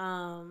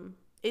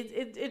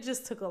 it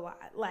just took a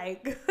lot.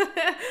 Like,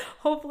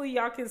 hopefully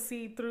y'all can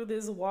see through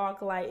this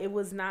walk. Like, it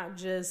was not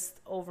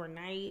just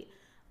overnight.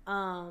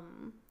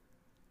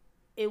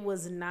 It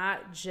was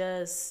not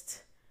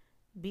just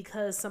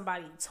because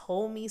somebody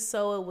told me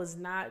so. It was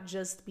not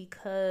just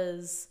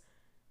because,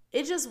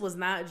 it just was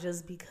not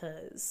just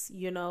because,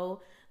 you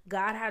know,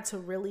 God had to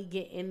really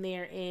get in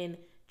there and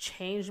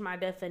change my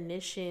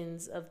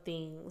definitions of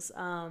things.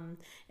 And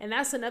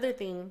that's another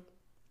thing,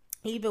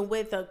 even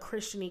with a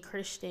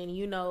Christian,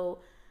 you know,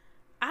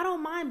 I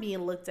don't mind being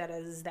looked at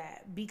as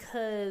that,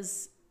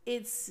 because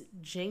it's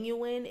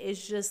genuine.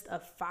 It's just a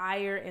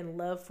fire and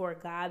love for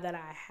God that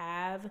I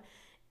have,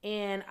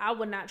 and I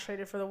would not trade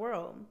it for the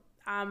world.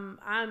 I'm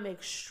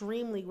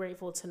extremely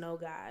grateful to know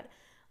God.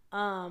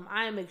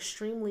 I am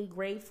extremely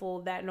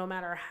grateful that no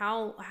matter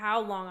how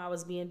long I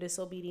was being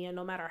disobedient,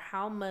 no matter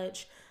how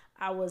much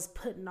I was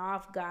putting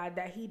off God,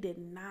 that he did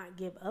not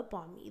give up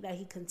on me, that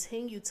he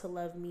continued to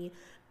love me,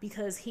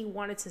 because he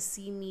wanted to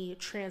see me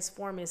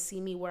transform and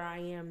see me where I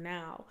am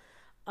now.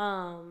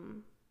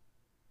 And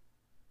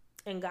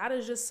God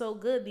is just so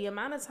good. The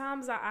amount of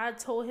times I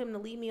told him to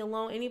leave me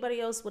alone,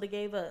 anybody else would have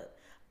gave up.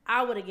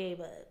 I would have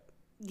gave up.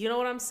 You know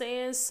what I'm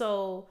saying?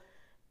 So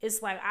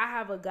it's like, I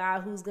have a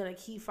God who's going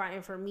to keep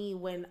fighting for me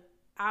when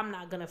I'm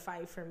not going to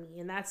fight for me.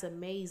 And that's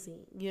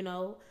amazing, you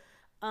know?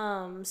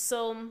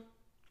 So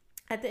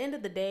at the end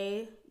of the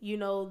day, you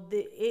know,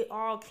 it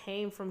all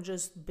came from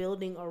just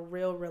building a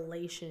real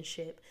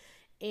relationship.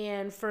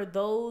 And for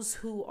those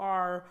who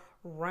are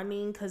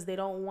running because they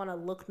don't want to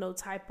look no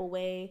type of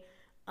way,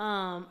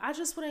 I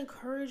just would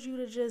encourage you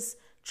to just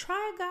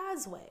try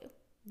God's way.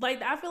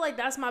 Like, I feel like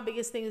that's my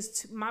biggest thing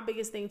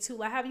too.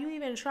 Like, have you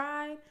even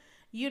tried?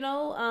 You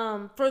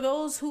know, for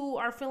those who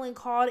are feeling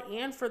called,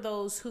 and for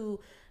those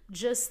who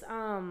just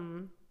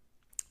on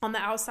the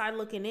outside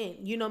looking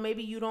in, you know,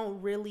 maybe you're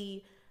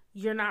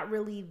not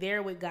really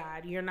there with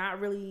God. You're not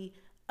really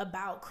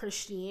about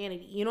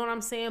Christianity. You know what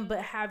I'm saying? But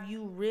have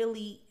you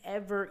really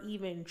ever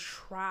even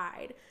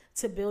tried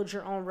to build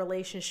your own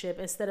relationship,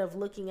 instead of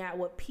looking at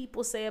what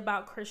people say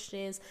about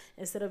Christians,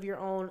 instead of your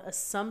own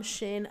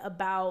assumption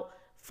about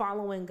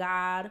following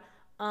God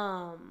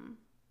and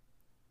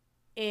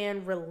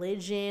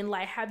religion?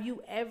 Like, have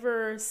you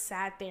ever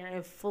sat there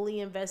and fully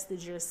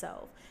invested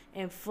yourself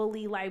and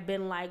fully like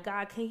been like,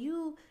 God, can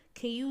you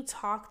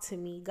talk to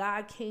me?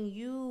 God, can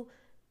you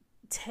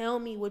tell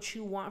me what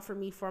you want for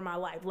me for my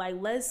life? Like,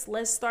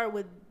 let's start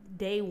with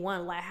day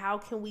one. Like, how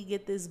can we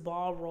get this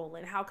ball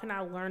rolling? How can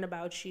I learn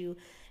about you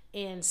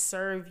and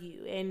serve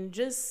you? And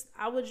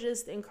I would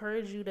just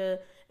encourage you to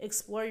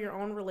explore your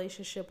own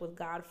relationship with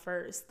God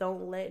first.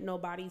 Don't let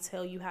nobody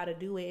tell you how to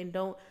do it, and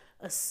don't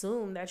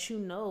assume that you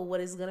know what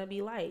it's gonna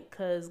be like,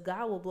 because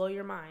God will blow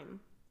your mind.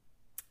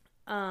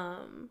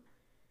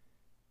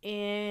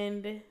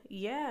 And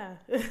yeah,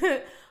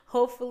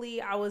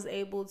 hopefully I was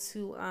able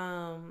to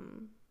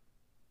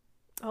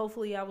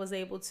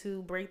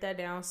break that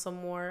down some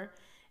more,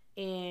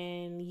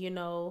 and, you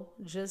know,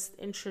 just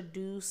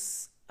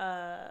introduce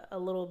a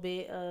little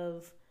bit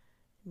of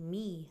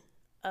me,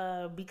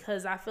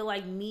 because I feel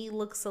like me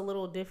looks a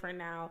little different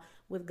now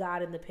with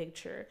God in the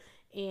picture.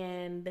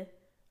 And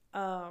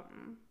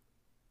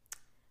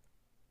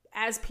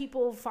as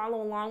people follow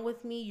along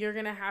with me, you're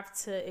going to have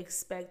to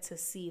expect to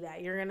see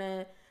that. You're going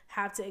to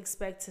have to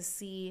expect to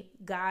see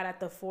God at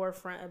the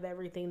forefront of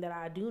everything that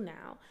I do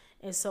now.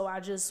 And so I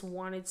just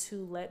wanted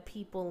to let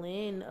people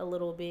in a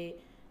little bit,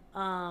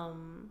 to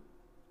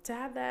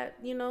have that,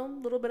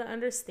 little bit of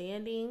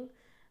understanding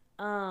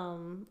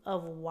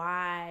of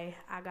why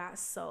I got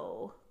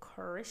so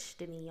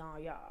Christiany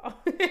on y'all.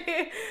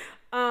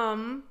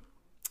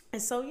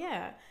 And so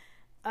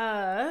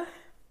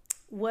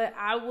what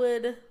I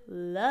would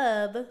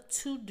love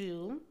to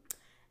do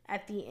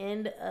at the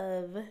end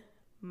of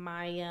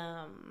my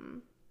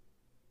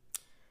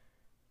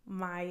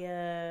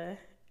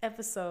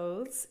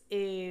episodes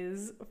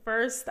is,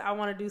 first I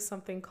want to do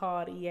something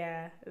called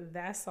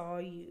That's All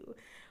You,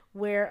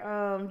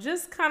 where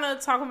just kind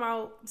of talking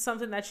about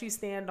something that you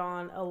stand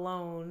on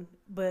alone,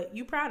 but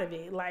you proud of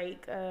it.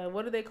 Like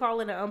what do they call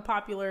it? An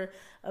unpopular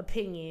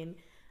opinion.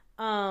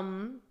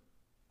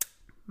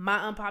 My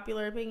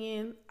unpopular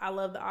opinion, I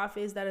love The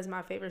Office. That is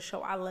my favorite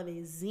show. I love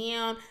it.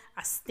 Zion.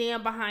 I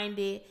stand behind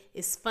it.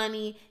 It's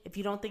funny. If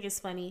you don't think it's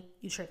funny,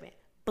 you tripping.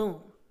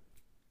 Boom.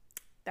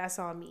 That's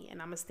all me.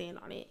 And I'm going to stand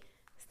on it.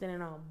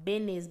 Standing on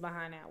business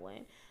behind that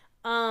one.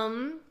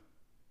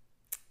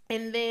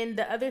 And then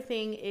the other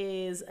thing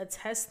is a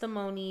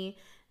testimony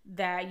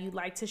that you'd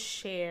like to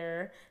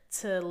share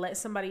to let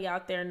somebody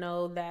out there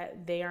know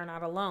that they are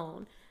not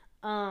alone.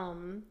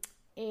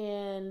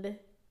 And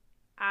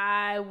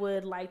I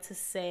would like to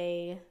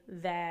say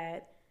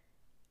that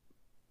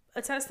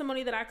a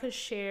testimony that I could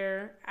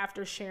share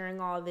after sharing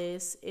all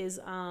this is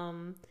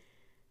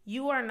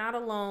you are not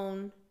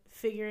alone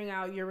figuring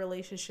out your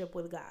relationship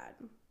with God.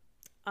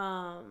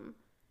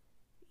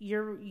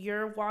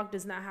 Your walk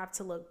does not have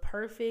to look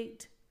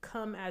perfect.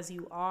 Come as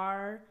you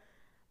are.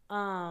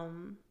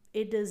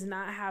 It does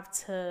not have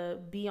to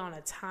be on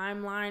a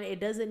timeline.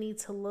 It doesn't need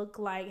to look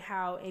like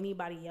how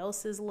anybody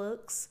else's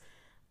looks.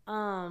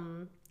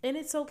 And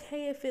it's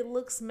okay if it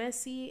looks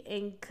messy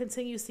and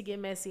continues to get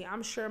messy.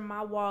 I'm sure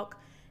my walk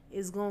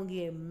is going to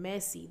get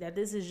messy. That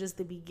this is just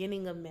the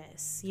beginning of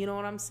mess. You know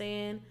what I'm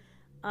saying?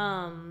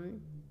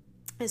 And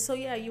so,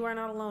 you are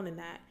not alone in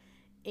that.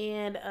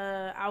 And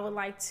I would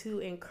like to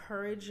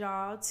encourage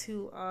y'all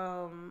to,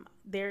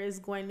 there is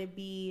going to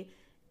be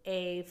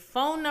a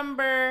phone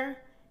number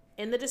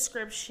in the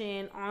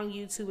description on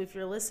YouTube. If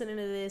you're listening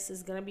to this,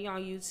 it's going to be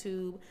on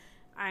YouTube.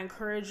 I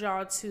encourage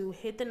y'all to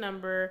hit the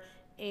number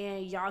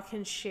and y'all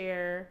can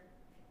share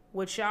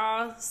what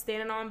y'all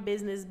standing on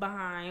business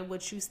behind,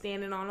 what you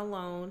standing on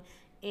alone,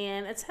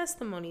 and a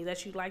testimony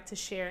that you'd like to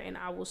share, and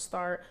I will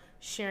start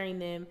sharing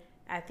them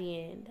at the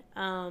end.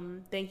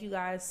 Thank you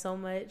guys so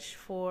much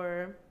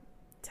for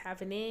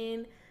tapping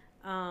in.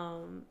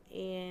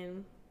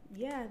 And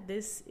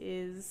this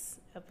is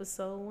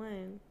episode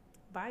 1.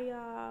 Bye,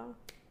 y'all.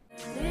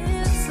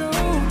 It's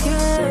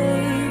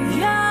okay,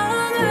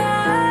 young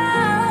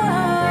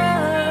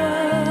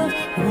love,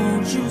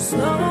 won't you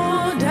slow